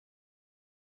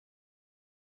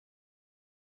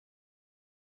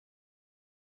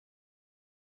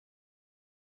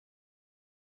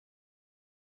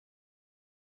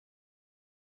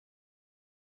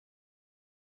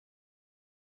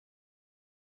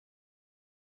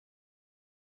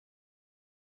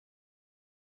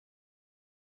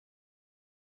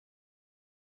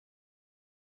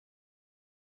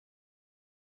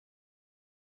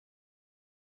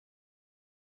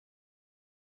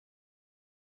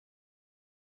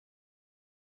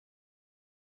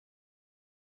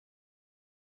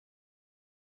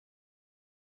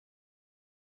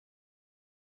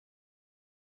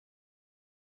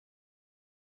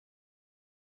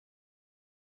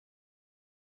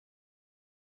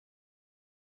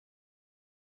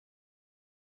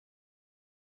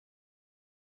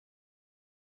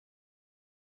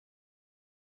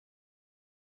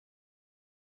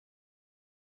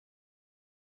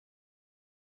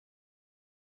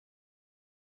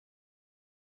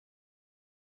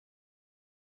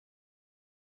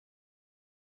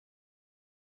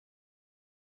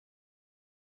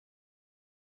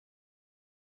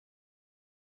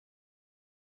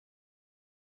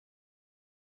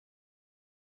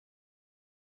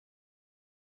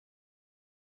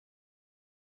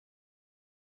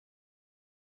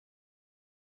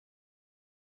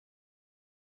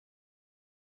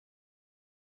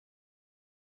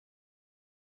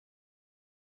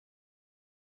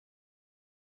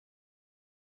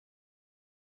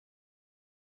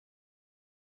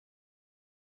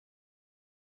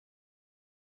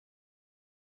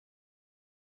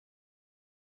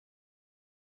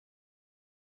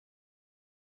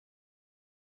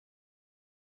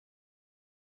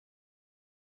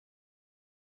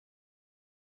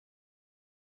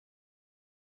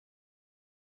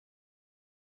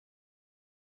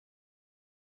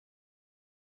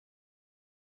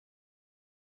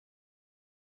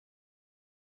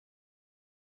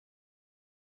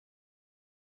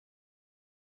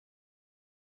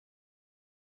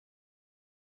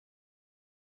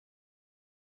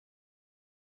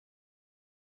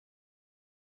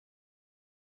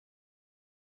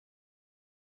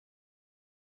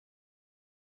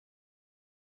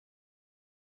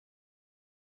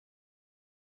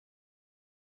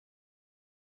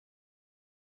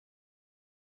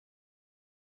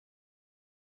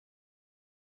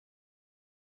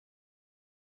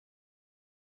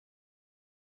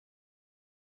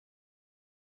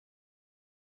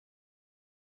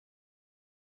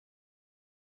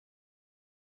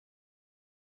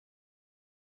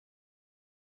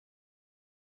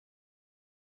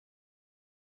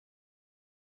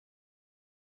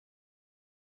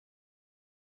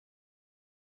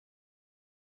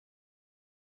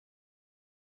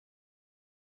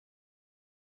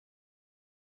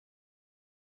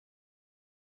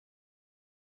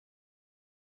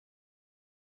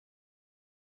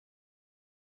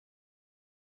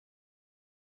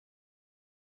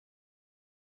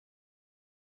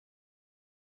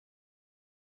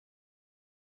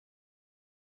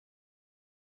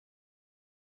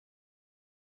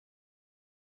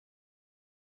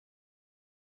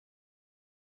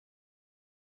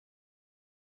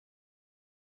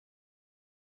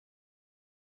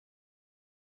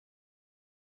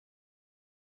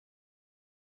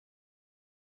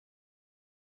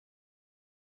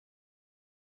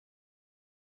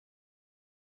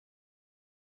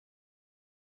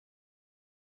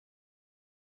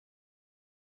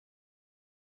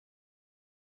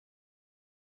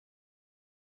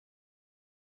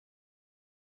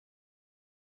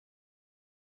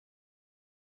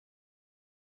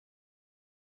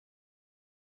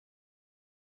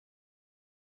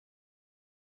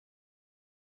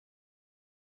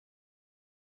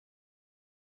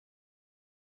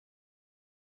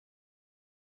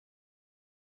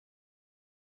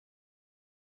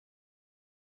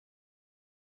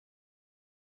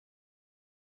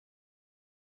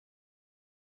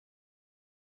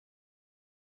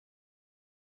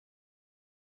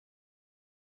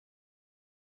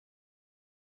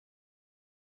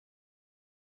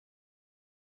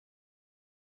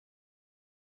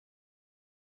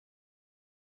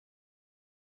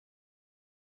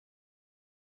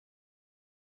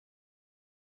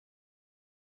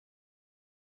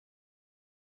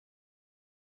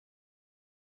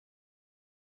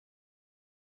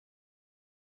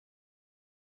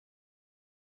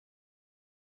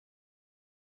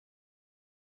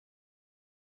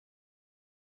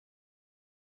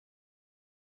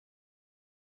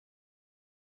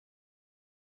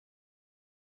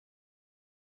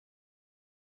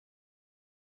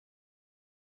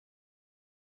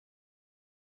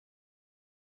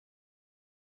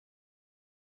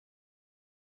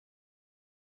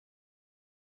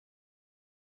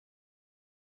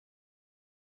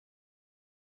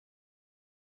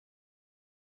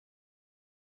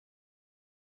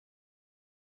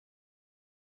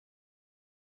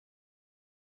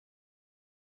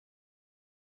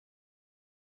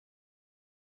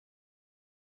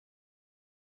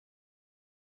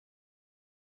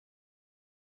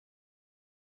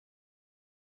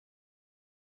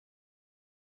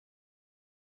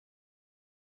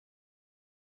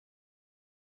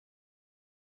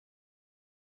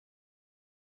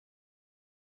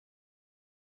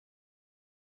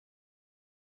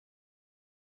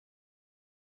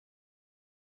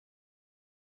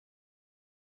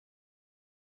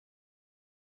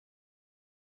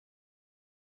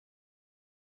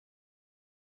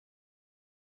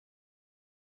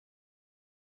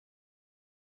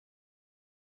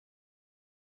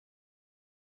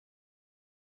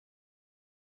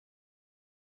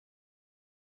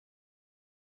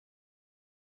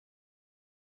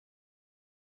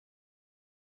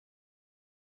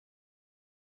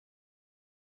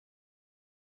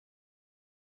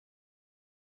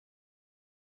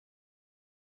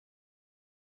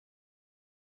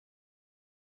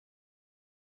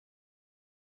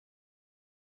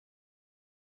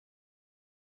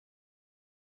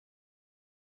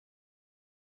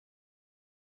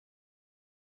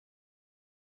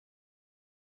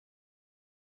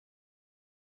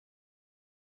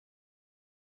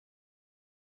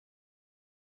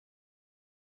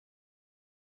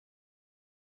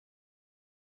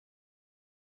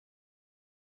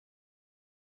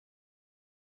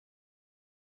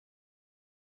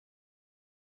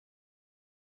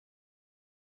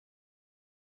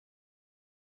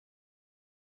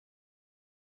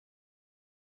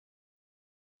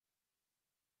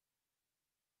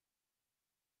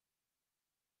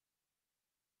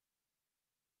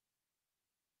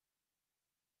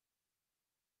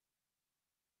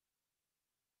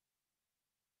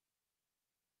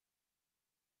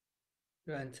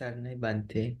Sarnai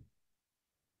Bhante.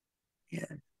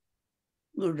 Yes.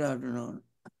 Good afternoon.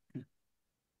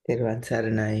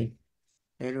 Sarnai.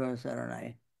 Edward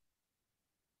Saranai.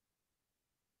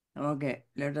 Okay,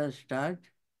 let us start.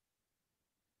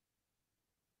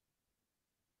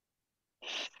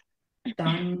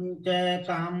 Tanja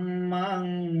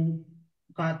kammang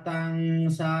katang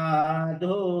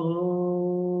sadhu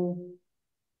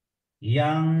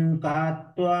yang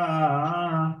katwa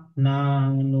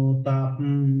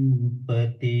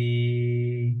nanutappati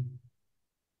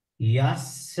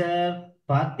yassa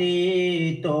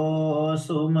patito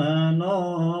sumano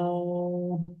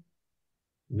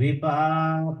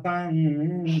vipakan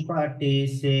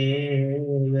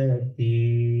patisevati.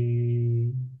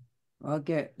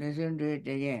 Okay, listen to it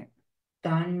again.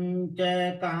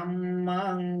 Tanja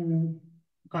kammang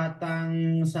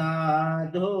katang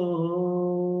sadhu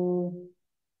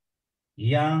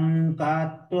yang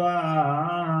katwa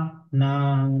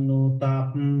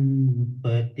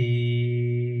nanutappati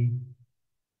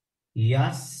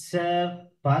yassa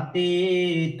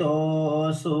patito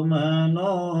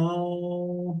sumano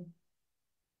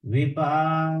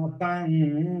vipakan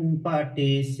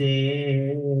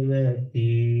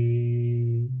patisevati.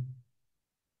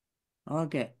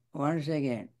 Okay, once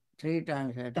again, 3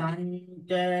 times.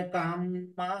 Tanja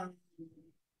kammang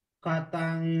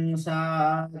katang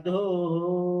sadhu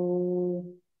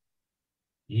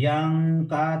yang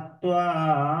katwa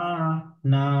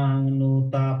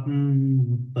nanutappati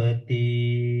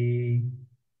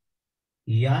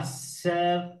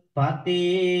yassa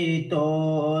patito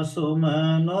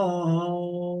sumano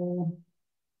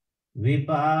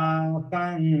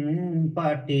vipakan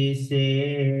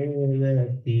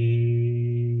patisevati.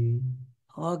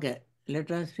 Okay, let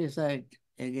us recite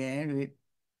again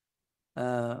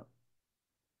uh,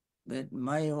 with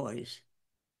my voice,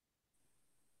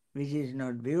 which is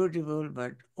not beautiful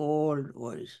but old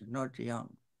voice, not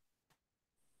young.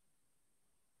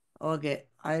 Okay,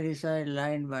 I recite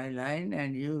line by line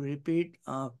and you repeat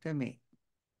after me.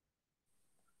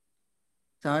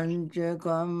 Sancha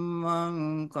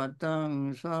kammang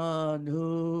katang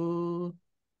sadhu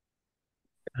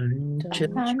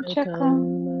Tanchakam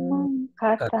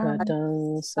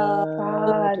katam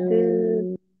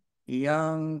sadhu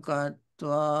yang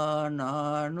katva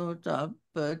nanu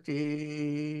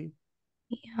tappati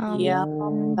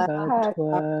yam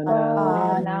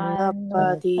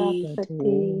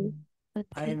katvananutapati.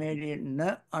 I made it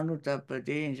na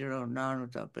anutapati instead of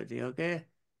nanutapati, okay?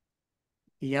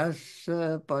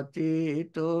 Yassa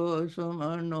patito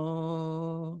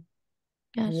sumano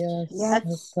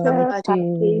Yassa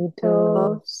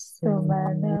patito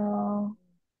sumano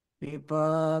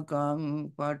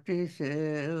vipakang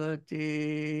patisevati.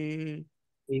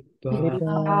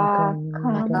 vipakam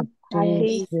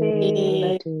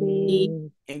patisevati.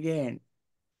 Again.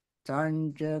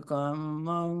 Tancha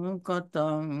kammang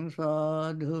katang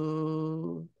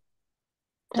sadhu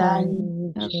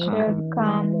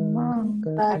Tanchakamam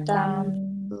katam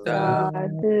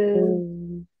sadhu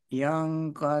yang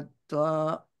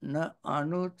katva na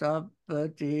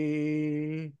anutappati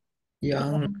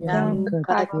Yang yam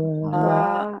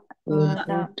katva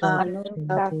na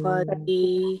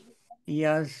anutapati.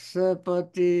 yassa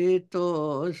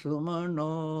patito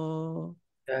sumano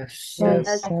Yasya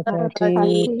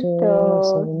Yasapatito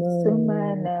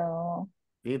sumano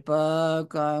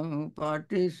vipakang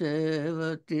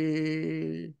patisevati.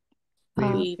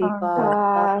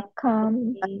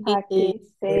 vipakam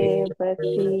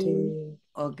patisevati.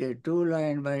 Okay, 2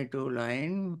 line by 2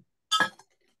 line.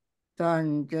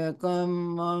 Tancha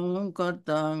kammang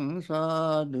katang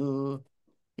sadhu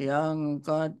yang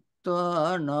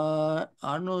katva na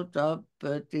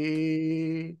anutappati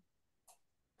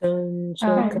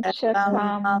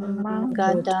Panchakamam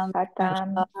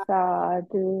katam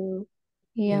sadhu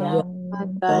yam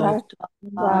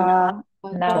katva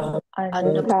na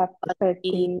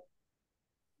anutapati.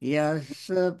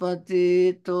 yassa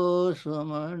patito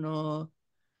sumano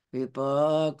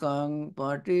vipakang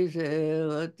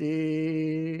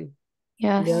patisevati.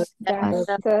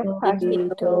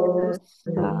 Yasapatito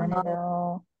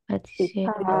sumano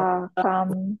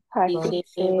vipakam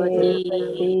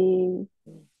patisevati.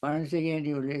 Once again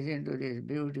you listen to this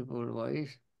beautiful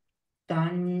voice.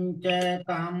 Tancha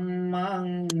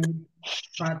kammang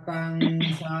katang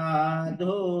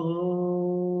sadhu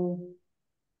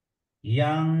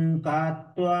yang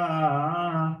katva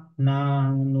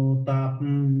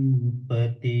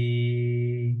nanutappati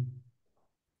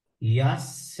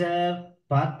yassa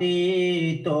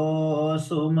patito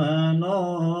sumano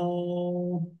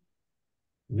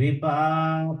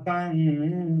vipakan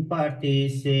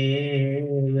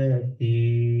patisevati.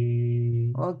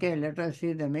 Okay, let us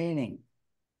see the meaning.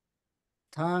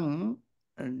 Thang,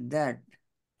 that.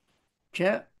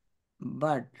 Cha,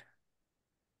 but.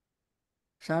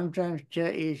 Sometimes cha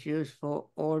is used for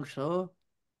also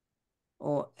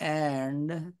or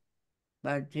and,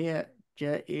 but here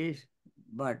cha is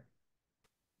but.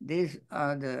 These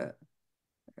are the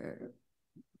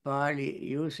Pali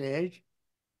usage.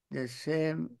 The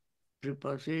same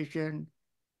preposition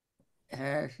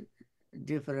has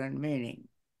different meaning.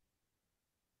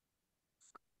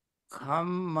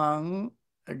 Khammang,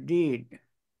 deed.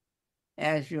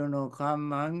 As you know,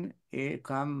 khammang is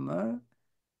kamma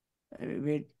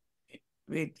with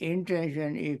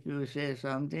intention. If you say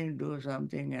something, do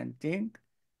something and think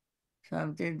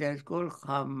something, that's called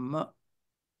khamma.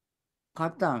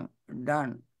 Khatang,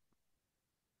 done,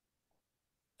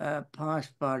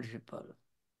 past participle.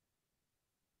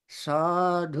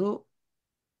 Sadhu,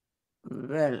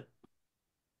 well.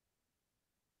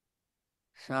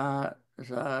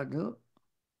 Sadhu,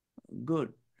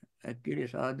 good. Actually,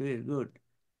 sadhu is good.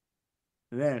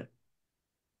 Well,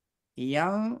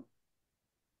 young,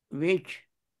 which,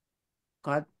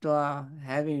 katva,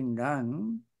 having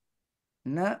done,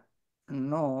 na,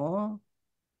 no,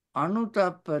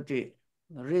 anutapati,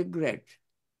 regret,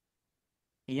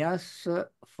 yas,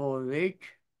 for which,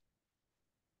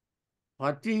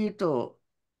 patito,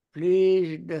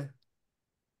 pleased,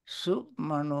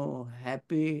 sumano,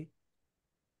 happy,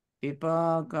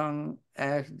 vipakang,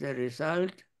 as the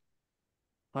result,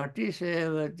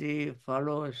 patisevati,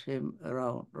 follows him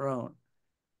round.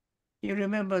 You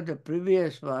remember the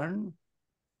previous one,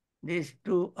 these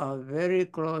two are very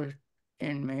close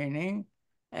in meaning,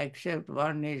 except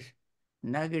one is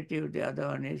negative, the other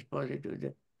one is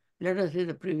positive. Let us see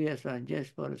the previous one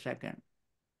just for a second.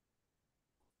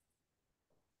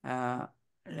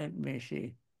 Let me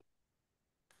see.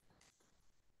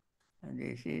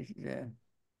 This is the...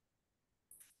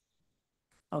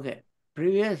 Okay,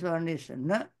 previous one is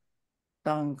na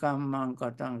tang kammang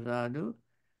katang sadhu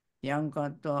yang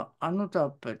kato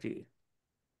anutappati.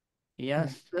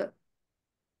 Yes,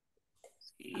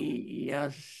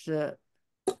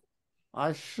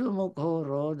 asumukho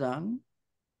rodang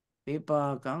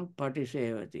vipakang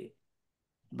patisevati.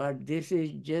 But this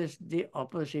is just the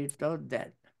opposite of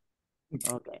that.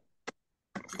 Okay.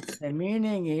 The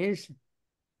meaning is,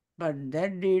 but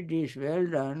that deed is well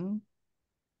done,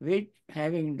 which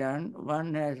having done,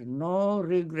 one has no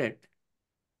regret,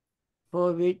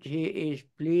 for which he is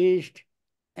pleased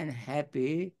and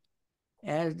happy,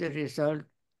 as the result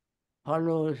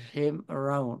follows him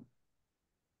around.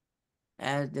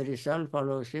 As the result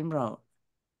follows him round.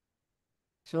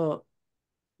 So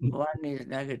one is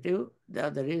negative, the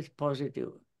other is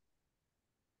positive.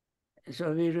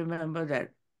 So we remember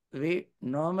that. We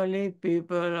normally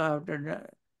people after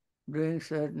doing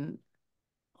certain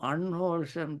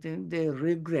unwholesome thing, they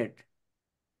regret.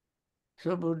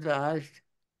 So Buddha asked,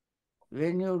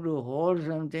 when you do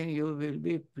wholesome thing, you will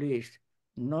be pleased,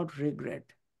 not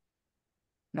regret.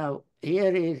 Now,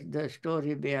 here is the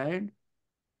story behind.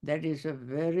 That is a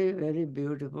very, very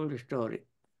beautiful story.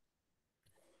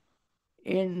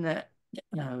 When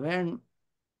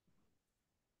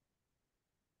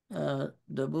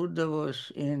the Buddha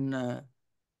was in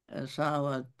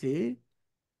Savatthi,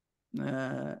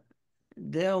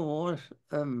 there was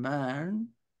a man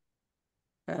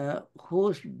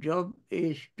whose job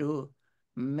is to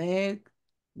make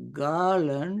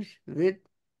garlands with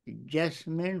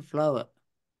jasmine flower.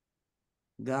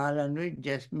 Garland with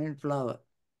jasmine flower.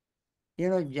 You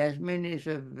know, jasmine is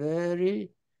a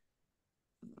very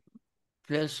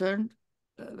pleasant,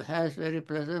 has very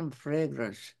pleasant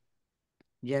fragrance,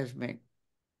 jasmine.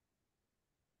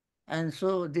 And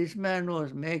so this man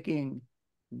was making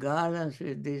garlands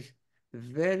with these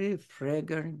very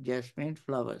fragrant jasmine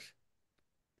flowers.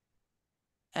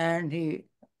 And he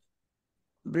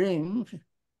brings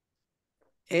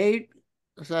 8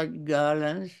 such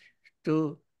garlands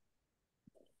to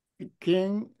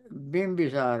King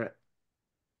Bimbisara.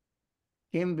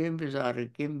 King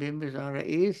Bimbisara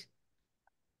is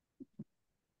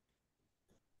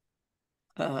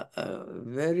a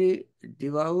very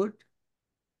devout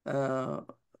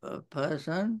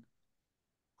person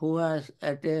who has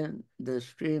attained the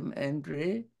stream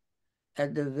entry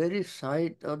at the very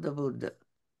sight of the Buddha.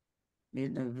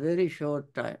 In a very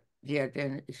short time, he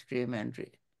attained stream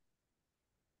entry.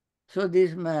 So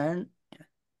this man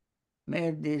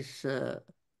made this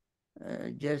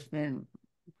jasmine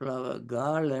flower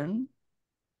garland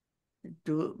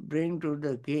to bring to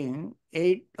the king,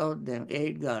 8 of them,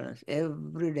 8 garlands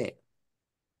every day.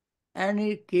 And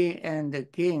the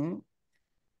king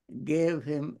gave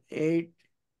him 8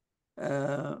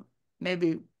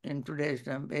 maybe in today's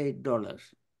time,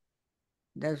 $8.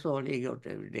 That's all he got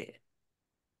every day.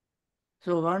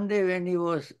 So one day when he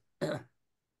was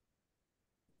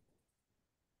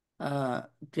uh,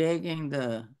 taking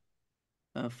the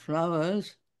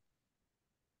flowers,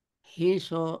 he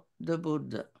saw the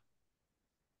Buddha.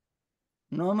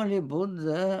 Normally,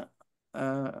 Buddha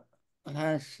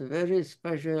has very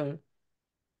special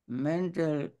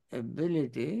mental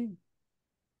ability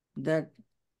that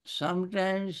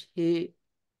sometimes he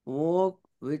walk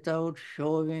without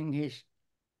showing his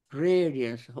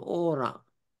radiance, aura,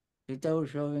 without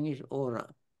showing his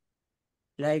aura.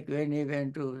 Like when he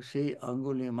went to see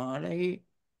Angulimala, he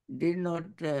did not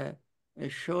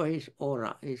show his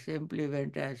aura. He simply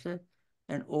went as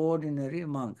an ordinary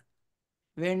monk.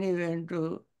 When he went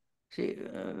to see,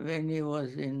 when he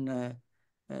was in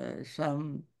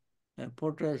some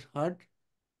potter's hut,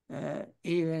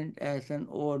 he went as an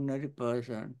ordinary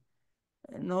person.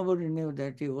 Nobody knew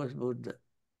that he was Buddha.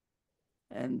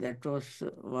 And that was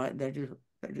why that is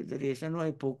the reason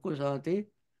why Pukusati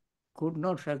could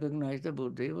not recognize the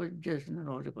Buddha. He was just an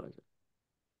ordinary person.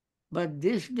 But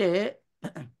this day,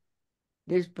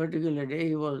 this particular day,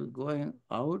 he was going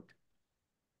out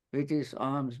with his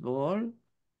arms ball,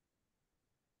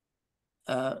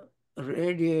 uh,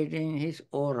 radiating his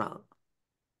aura.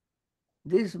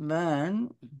 This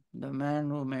man, the man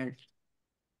who made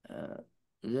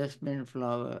jasmine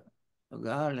flower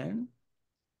garland,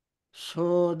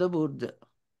 saw the Buddha.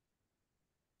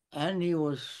 And he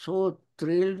was so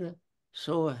thrilled,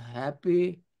 so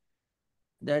happy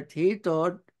that he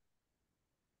thought,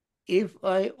 if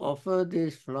I offer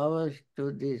these flowers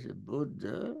to this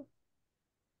Buddha,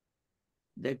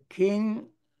 the king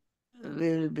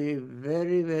will be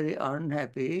very, very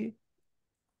unhappy.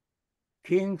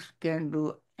 Kings can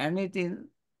do anything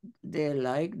they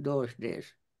like those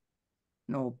days.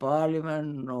 No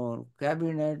parliament, no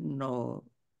cabinet, no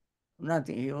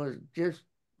nothing. He was just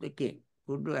the king,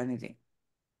 could do anything.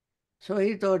 So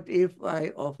he thought, if I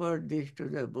offer this to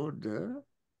the Buddha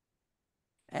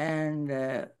and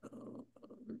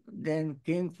then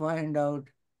king find out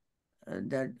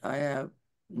that I have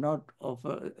not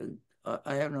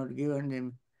given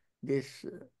him this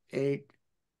 8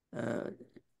 uh,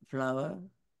 flower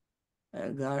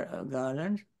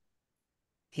garlands,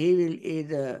 he will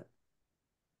either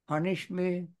punish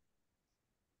me,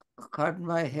 cut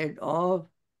my head off,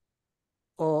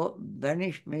 or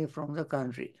banish me from the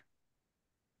country.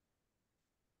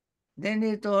 Then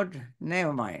he thought,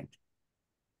 never mind.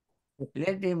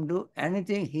 Let him do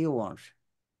anything he wants.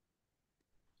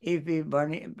 If he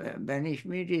banish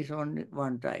me, it is only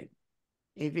one time.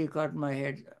 If he cut my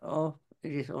head off,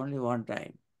 it is only one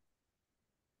time.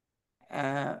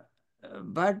 Uh,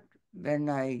 but when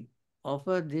I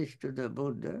offer this to the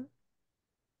Buddha,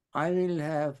 I will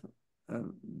have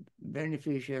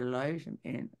beneficial lives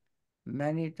in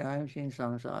many times in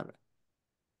samsara.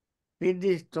 With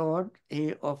this thought,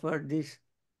 he offered these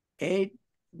 8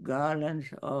 garlands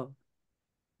of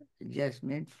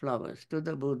jasmine flowers to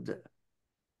the Buddha.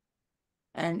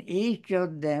 And each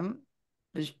of them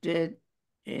stayed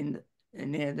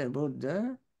near the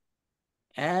Buddha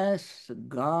as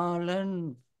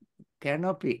garland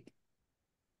canopy.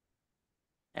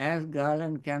 As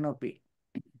garland canopy.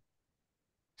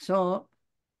 So,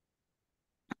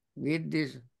 with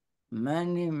this,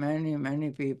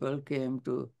 many people came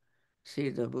to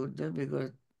see the Buddha,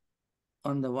 because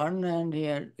on the one hand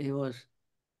he was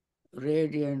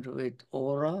radiant with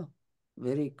aura,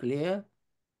 very clear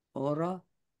aura.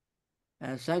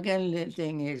 And second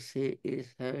thing is he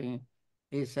is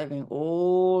having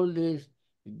all these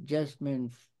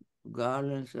jasmine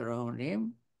garlands around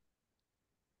him.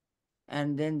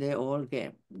 And then they all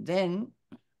came. Then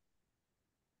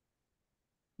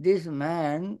this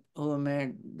man who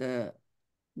made the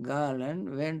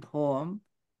garland went home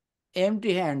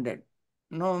empty-handed,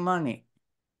 no money.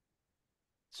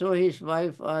 So his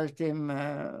wife asked him,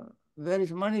 where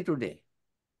is money today?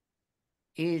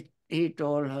 He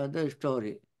told her the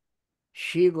story.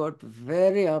 She got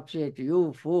very upset.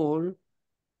 You fool,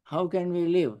 how can we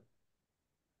live?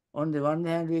 On the one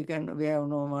hand, we have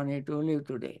no money to live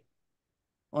today.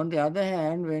 On the other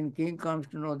hand, when king comes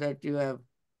to know that you have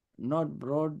not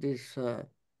brought this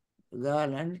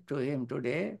garland to him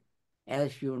today,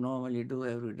 as you normally do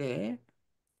every day,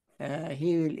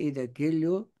 he will either kill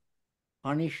you,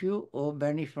 punish you, or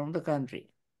banish from the country.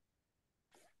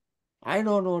 I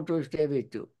don't want to stay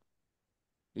with you.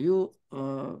 You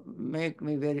make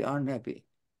me very unhappy.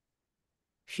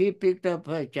 She picked up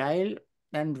her child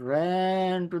and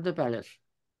ran to the palace.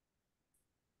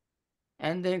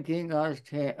 And then king asked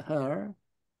her,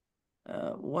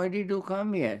 why did you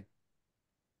come here?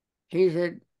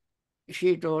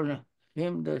 she told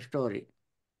him the story.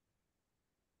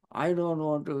 I don't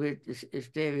want to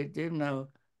stay with him now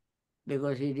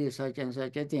because he did such and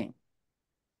such a thing.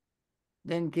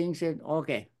 Then king said,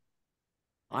 okay,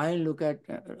 I'll look at,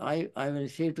 I will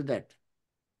see to that.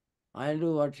 I'll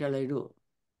do what shall I do.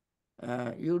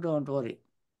 You don't worry.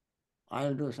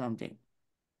 I'll do something.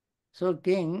 So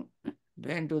king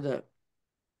went to the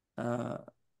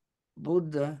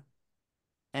Buddha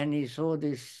and he saw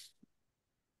this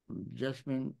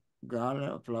jasmine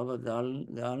garland, flower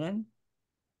garland,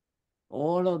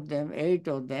 all of them, 8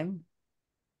 of them.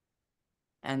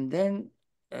 And then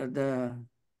the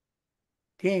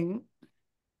king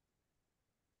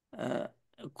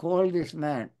called this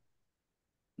man,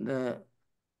 the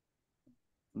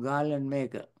garland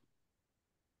maker,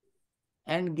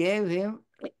 and gave him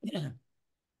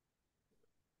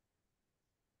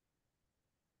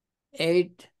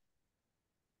 8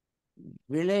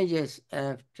 villages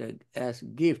as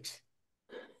gifts,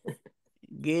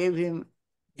 gave him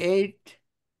 8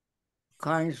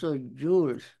 kinds of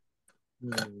jewels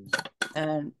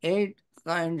and 8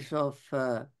 kinds of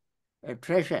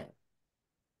treasure,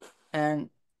 and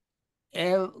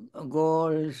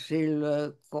gold,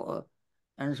 silver,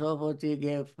 and so forth. He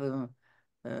gave uh,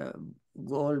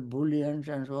 gold bullions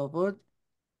and so forth,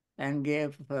 and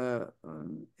gave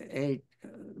 8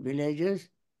 villages,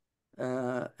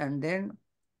 and then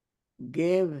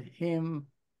gave him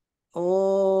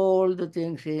all the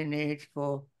things he needs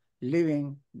for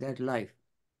living that life.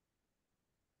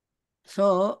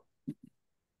 So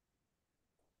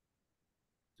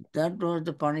that was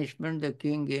the punishment the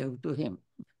king gave to him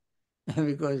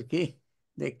because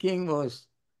the king was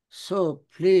so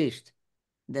pleased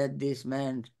that this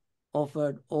man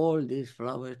offered all these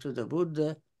flowers to the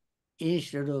Buddha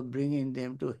instead of bringing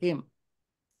them to him.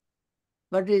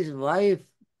 But his wife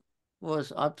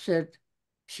was upset.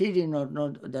 She did not know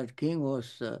that king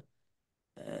was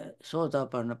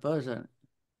Sotapana person,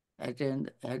 had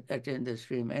attained the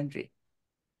stream entry.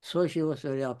 So she was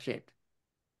very upset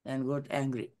and got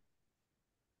angry.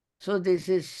 So this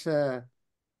is the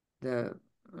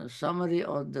summary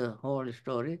of the whole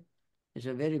story. It's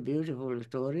a very beautiful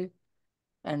story.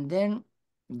 And then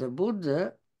the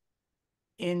Buddha,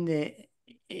 in the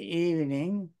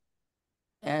evening,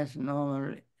 as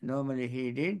normally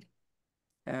he did,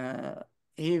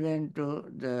 he went to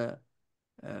the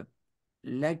uh,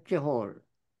 lecture hall.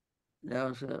 There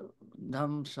was a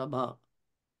Dham Sabha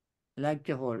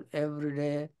lecture hall. Every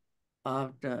day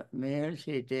after meals,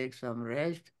 he takes some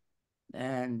rest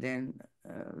and then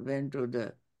went to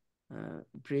the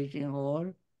preaching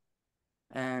hall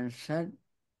and sat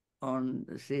on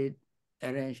the seat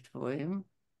arranged for him.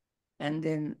 And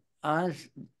then asked,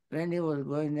 when he was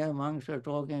going there, monks were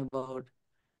talking about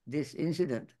this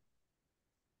incident.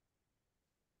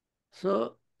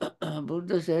 So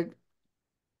Buddha said,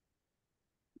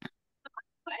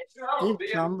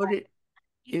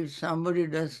 if somebody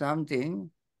does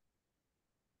something,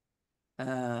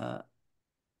 uh,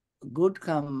 good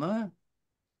karma,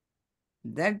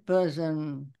 that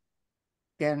person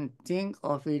can think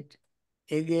of it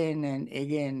again and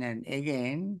again and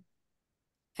again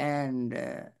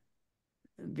and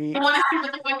be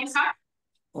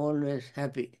always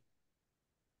happy.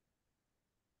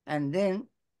 And then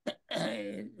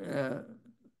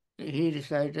he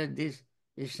recited this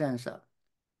stanza.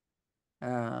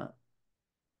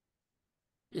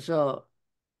 So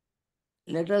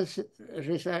let us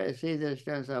see the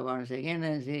stanza once again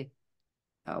and see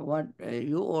what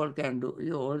you all can do.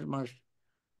 You all must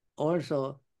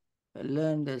also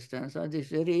learn the stanza. This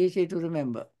is very easy to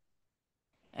remember.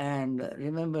 And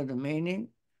remember the meaning,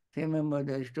 remember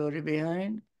the story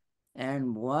behind,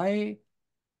 and why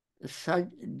such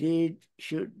deed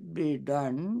should be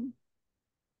done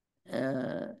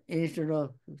instead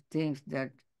of things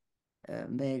that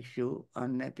makes you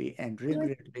unhappy and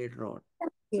regret later on.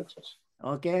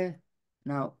 Okay?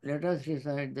 Now let us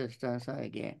recite the stanza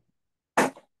again.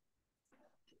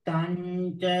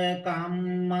 තංච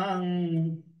කම්මං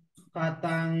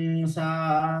කතං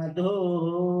සාධු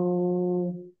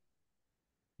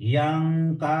යං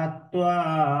කତ୍වා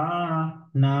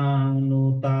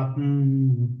නානුතප්පති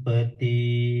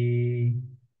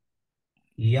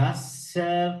යස්ස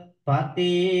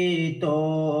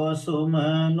පතිතෝ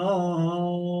සුමනෝ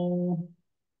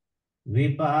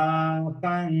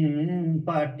විපාකං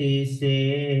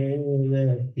පටිසේවති.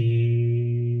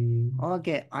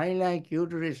 Okay, I like you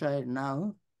to recite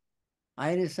now.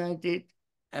 I recite it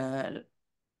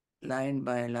line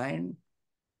by line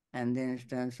and then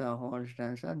stanza, whole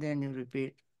stanza, then you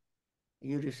repeat,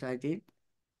 you recite it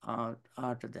out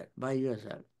after that by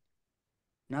yourself.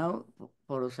 Now,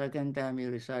 for the second time, you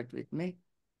recite with me.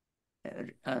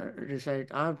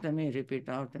 Recite after me, repeat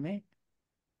after me.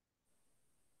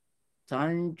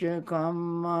 Sancha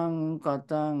kammang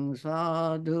katang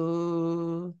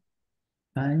sadhu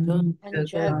Katam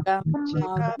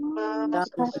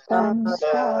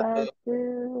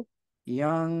sadhu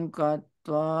yang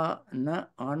katva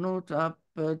na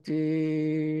anutappati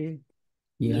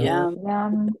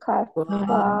yam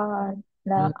katva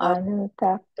na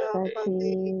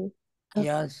anutappati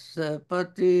yassa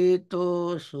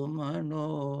patito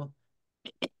sumano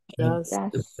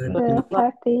yassa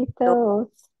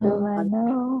patito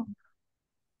sumano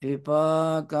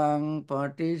vipakang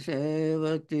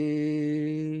patisevati.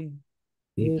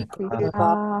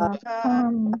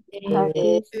 vipakam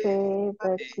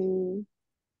patisevati.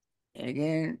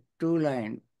 Again, two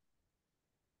lines.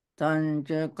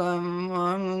 Tancha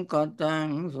kammang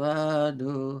katang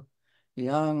sadhu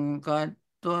yang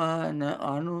katva na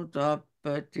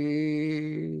anutappati.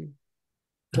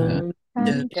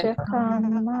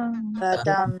 Panchakamang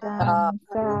katam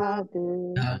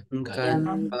sadhu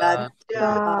yam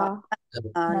katva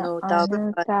na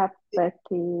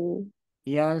anutappati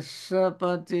Yassa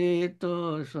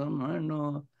patito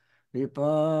samano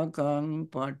vipakang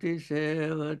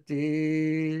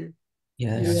patisevati.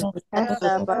 yassa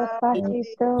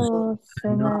patito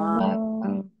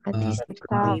sumano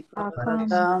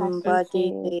vipakam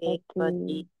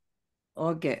patisevati.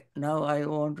 Okay, now I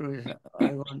want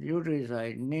you to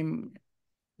recite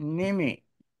Nimi.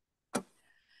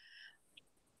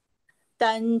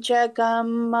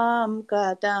 Tanchakamam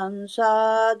katam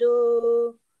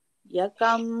sadhu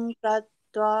yakam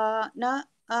katva na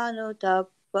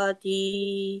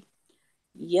anutappati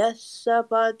yassa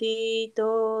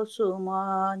patito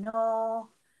sumano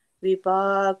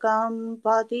vipakam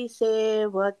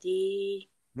patisevati.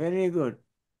 Very good.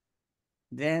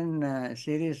 Then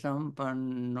Siri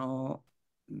Sampanno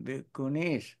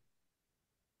Bhikkhunis.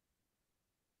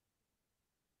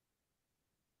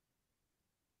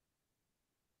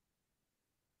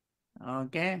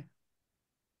 Okay.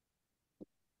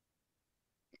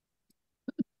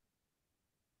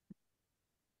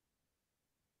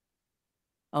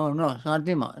 Oh no,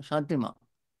 Satima.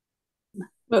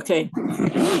 Okay.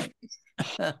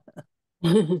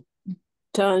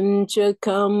 Tancha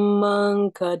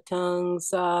kammang katang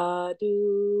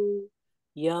sadhu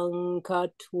yang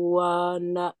katwa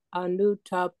na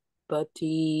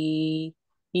anutappati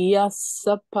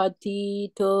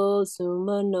yasapati to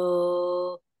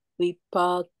sumano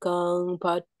vipakang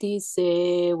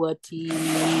patisevati.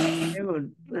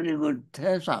 Very good.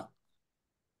 Tessa.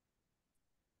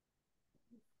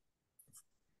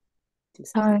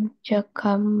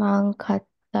 Panchakamang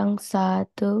katang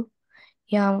sadhu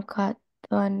yam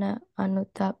katvana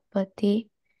anutappati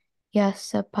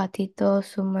yassa patito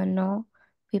sumano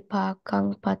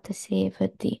vipakang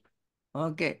patasevati.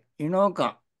 Okay,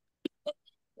 Inoka.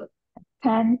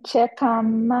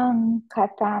 Panchakamang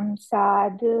katam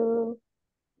sadhu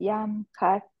yam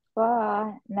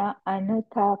katva na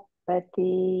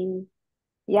anutappati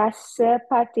yassa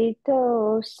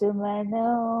patito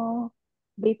sumano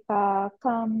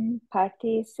vipakam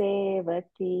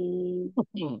patisevati.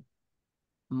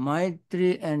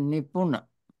 Maitri and Nipuna.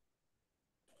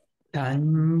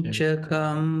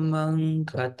 Tanchakamang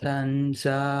katan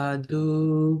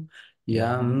sadhu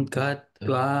yam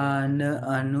katvana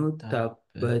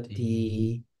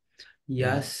anutappati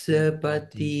yassa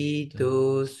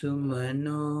patito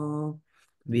sumano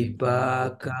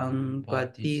vipakam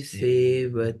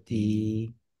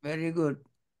patisevati. Very good.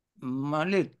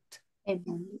 Malik.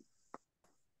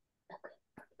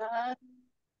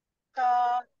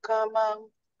 Kamang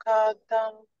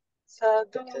katang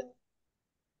sadhu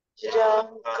yang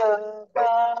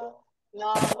kaba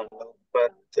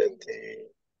nampatati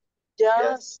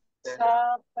yasapati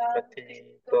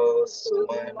to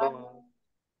sumano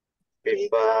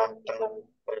vipakam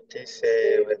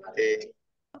patisevati.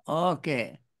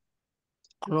 Okay.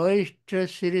 Cloister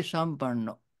Siri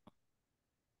Sampanno.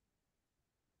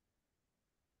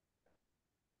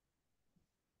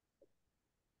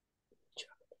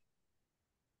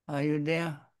 Are you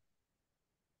there?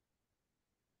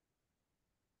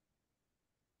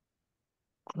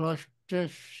 Cloister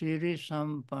Siri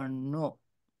Sampanno.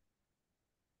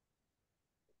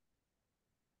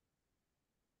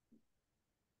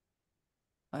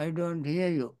 I don't hear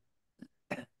you.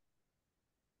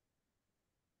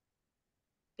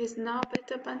 Is now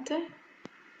better, Bhante?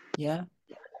 Yeah?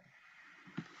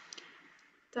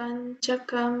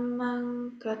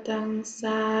 Tanchakamang katang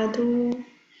sadhu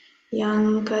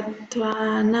yang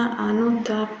katva na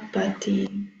anutappati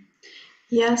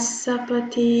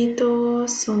Yassapatito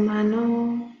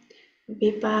sumano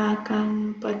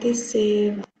vipakam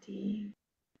patisevati.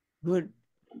 Good.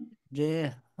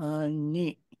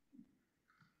 Dehani.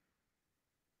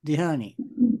 Dihani.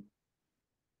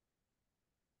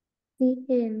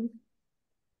 Him.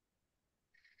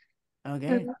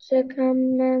 Okay.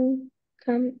 Kamnam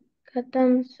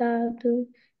katam sadhu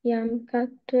yam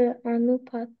katra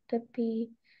anupatapi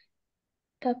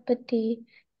tapati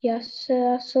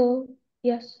yassa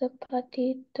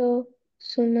patito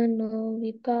sumano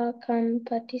vipakam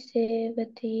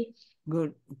patisevati.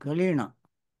 Good. Kalina.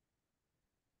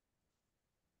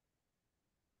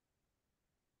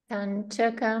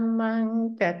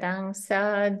 Tanchakamang tatang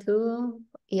sadhu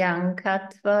yang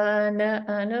katva na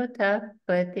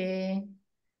anutakpate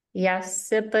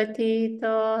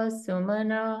yassapatito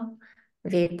sumano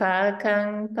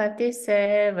vipakang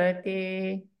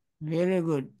patisevati. Very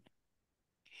good.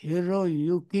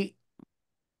 Hiroyuki.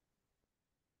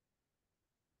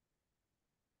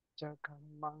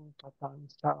 Jagamang katang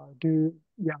sadu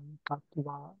yang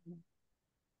katwa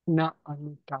na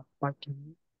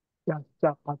anutapati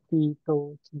yasapati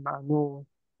to simano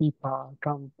pipa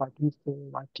kampati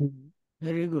sewati.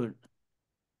 Very good.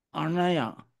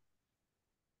 Anaya.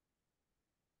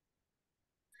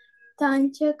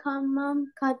 Tancha kamam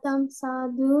katam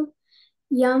sadhu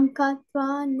yam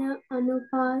katva na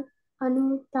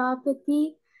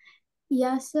anutapati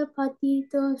yasa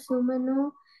patito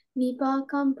sumano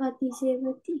vipakam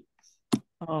patisevati.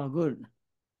 Oh, good.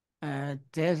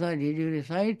 Tessa, did you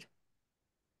recite?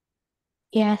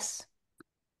 Yes.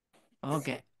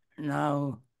 Okay.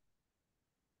 Now,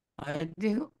 I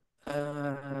think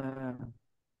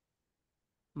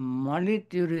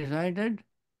Malit, you recited?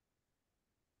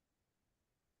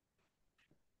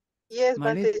 Yes,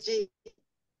 Malit? Bhante G.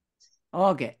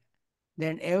 Okay.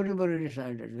 Then everybody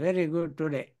recited. Very good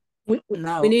today. We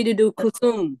Now, need to do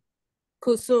kusum.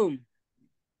 Kusum.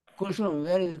 Kusum,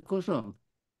 where is Kusum?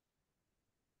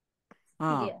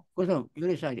 Yeah. Kusum, you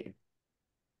recited.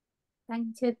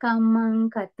 Panchakamam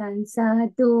katan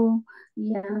sadhu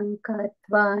yang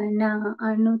katvana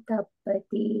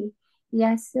anutappati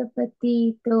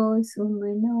yasapati to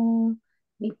sumano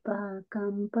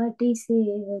vipakam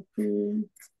patisevati.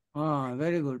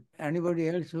 Very good. Anybody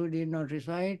else who did not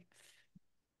recite?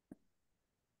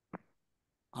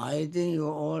 I think you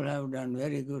all have done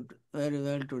very good, very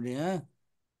well today.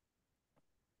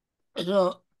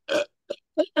 So,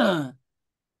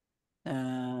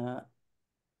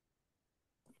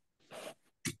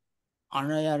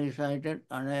 Anaya recited,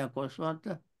 Anaya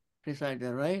Koswat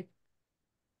recited, right?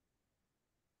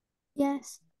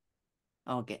 Yes.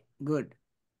 Okay, good.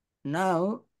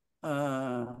 Now,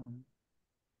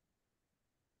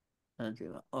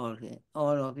 okay,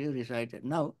 all of you recited.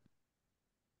 Now,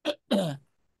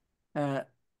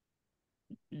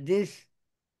 this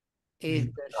is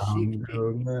the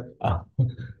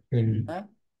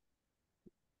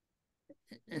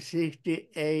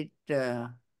 68.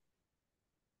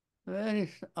 Where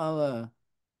is our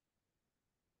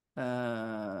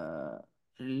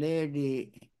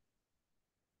lady?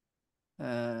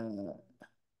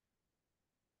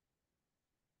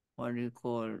 What do you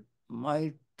call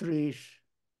Maitri's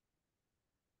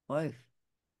wife?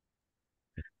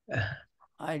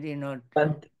 I did not.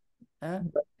 Bhante,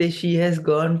 Bhante, she has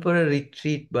gone for a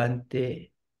retreat, Bhante.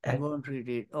 Won't read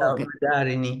it. Okay.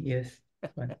 Darini, yes.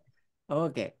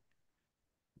 Okay.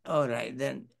 All right.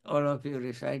 Then all of you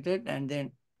recited, and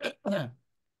then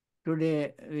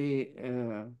today we.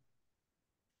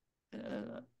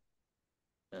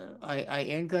 I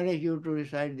encourage you to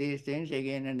recite these things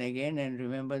again and again and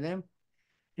remember them.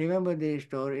 Remember these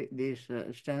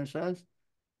stanzas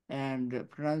and the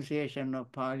pronunciation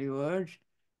of Pali words,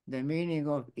 the meaning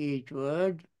of each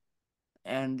word,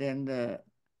 and then the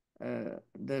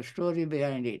story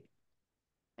behind it.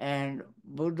 And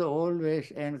Buddha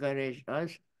always encouraged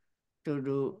us to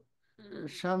do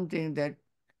something that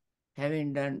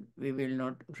having done we will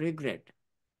not regret.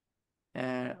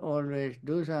 Always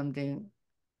do something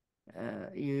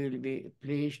you will be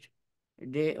pleased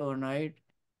day or night,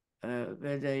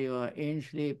 whether you are in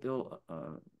sleep or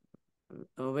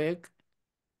awake,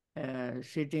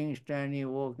 sitting,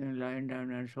 standing, walking, lying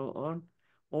down, and so on.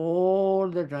 All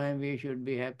the time we should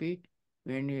be happy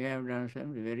when you have done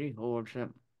something very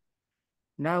wholesome.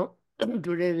 Now,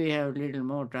 today we have a little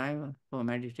more time for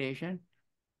meditation.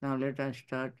 Now let us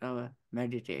start our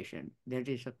meditation. That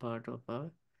is a part of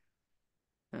our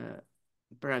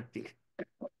practice.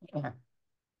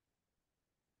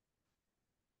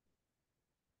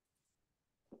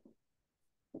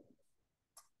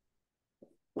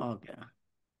 Okay.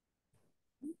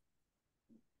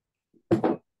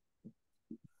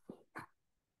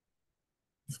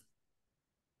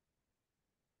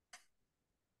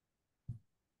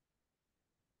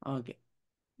 Okay.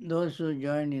 Those who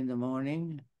join in the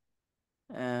morning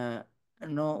know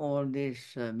all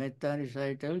these metta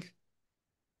recitals,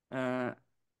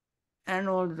 and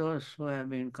all those who have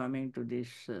been coming to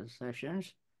these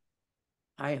sessions.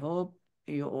 I hope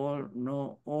you all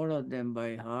know all of them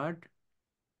by heart,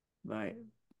 by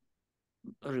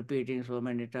repeating so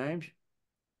many times.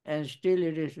 And still,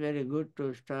 it is very good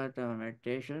to start our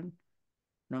meditation,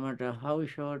 no matter how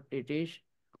short it is,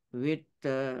 with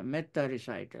metta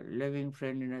recital, loving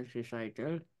friendliness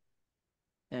recital.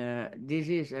 This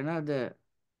is another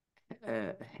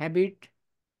habit,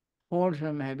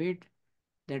 wholesome habit,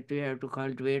 that we have to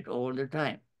cultivate all the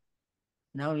time.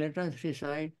 Now let us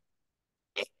recite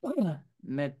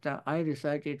metta. I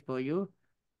recite it for you,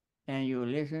 and you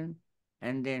listen,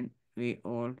 and then we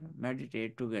all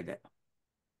meditate together.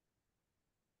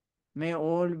 May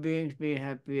all beings be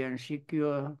happy and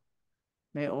secure.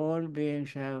 May all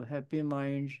beings have happy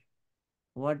minds,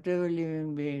 whatever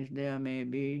living beings there may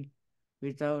be,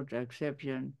 without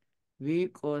exception,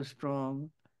 weak or strong,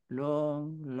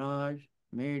 long, large,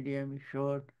 medium,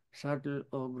 short, subtle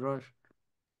or gross,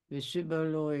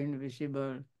 visible or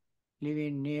invisible,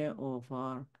 living near or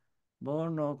far,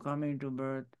 born or coming to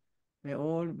birth. May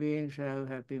all beings have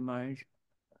happy minds.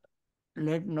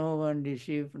 Let no one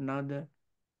deceive another,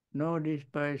 nor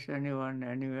despise anyone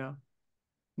anywhere.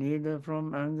 Neither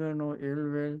from anger nor ill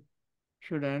will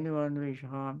should anyone wish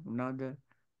harm another.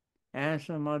 As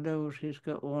a mother would risk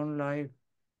her own life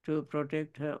to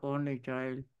protect her only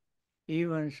child,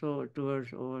 even so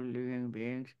towards all living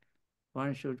beings,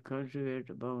 one should cultivate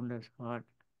a boundless heart.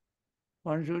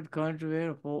 One should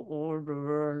cultivate for all the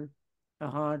world a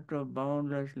heart of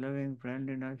boundless loving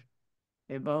friendliness,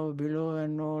 above, below,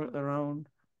 and all around,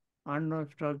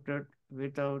 unobstructed,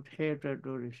 without hatred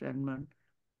or resentment.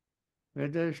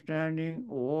 Whether standing,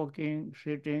 walking,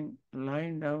 sitting,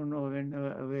 lying down, or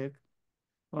whenever awake,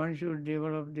 one should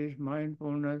develop this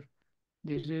mindfulness.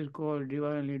 This is called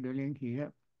divinely dwelling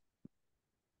here.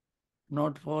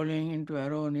 Not falling into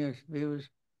erroneous views,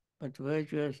 but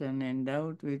virtuous and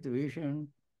endowed with vision,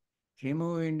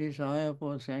 removing desire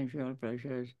for sensual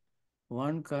pleasures,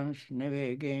 one comes never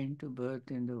again to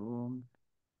birth in the womb.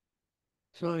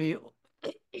 So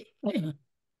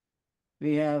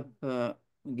we have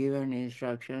given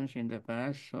instructions in the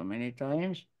past so many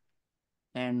times,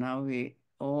 and now we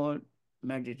all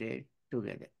meditate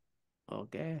together.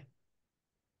 Okay?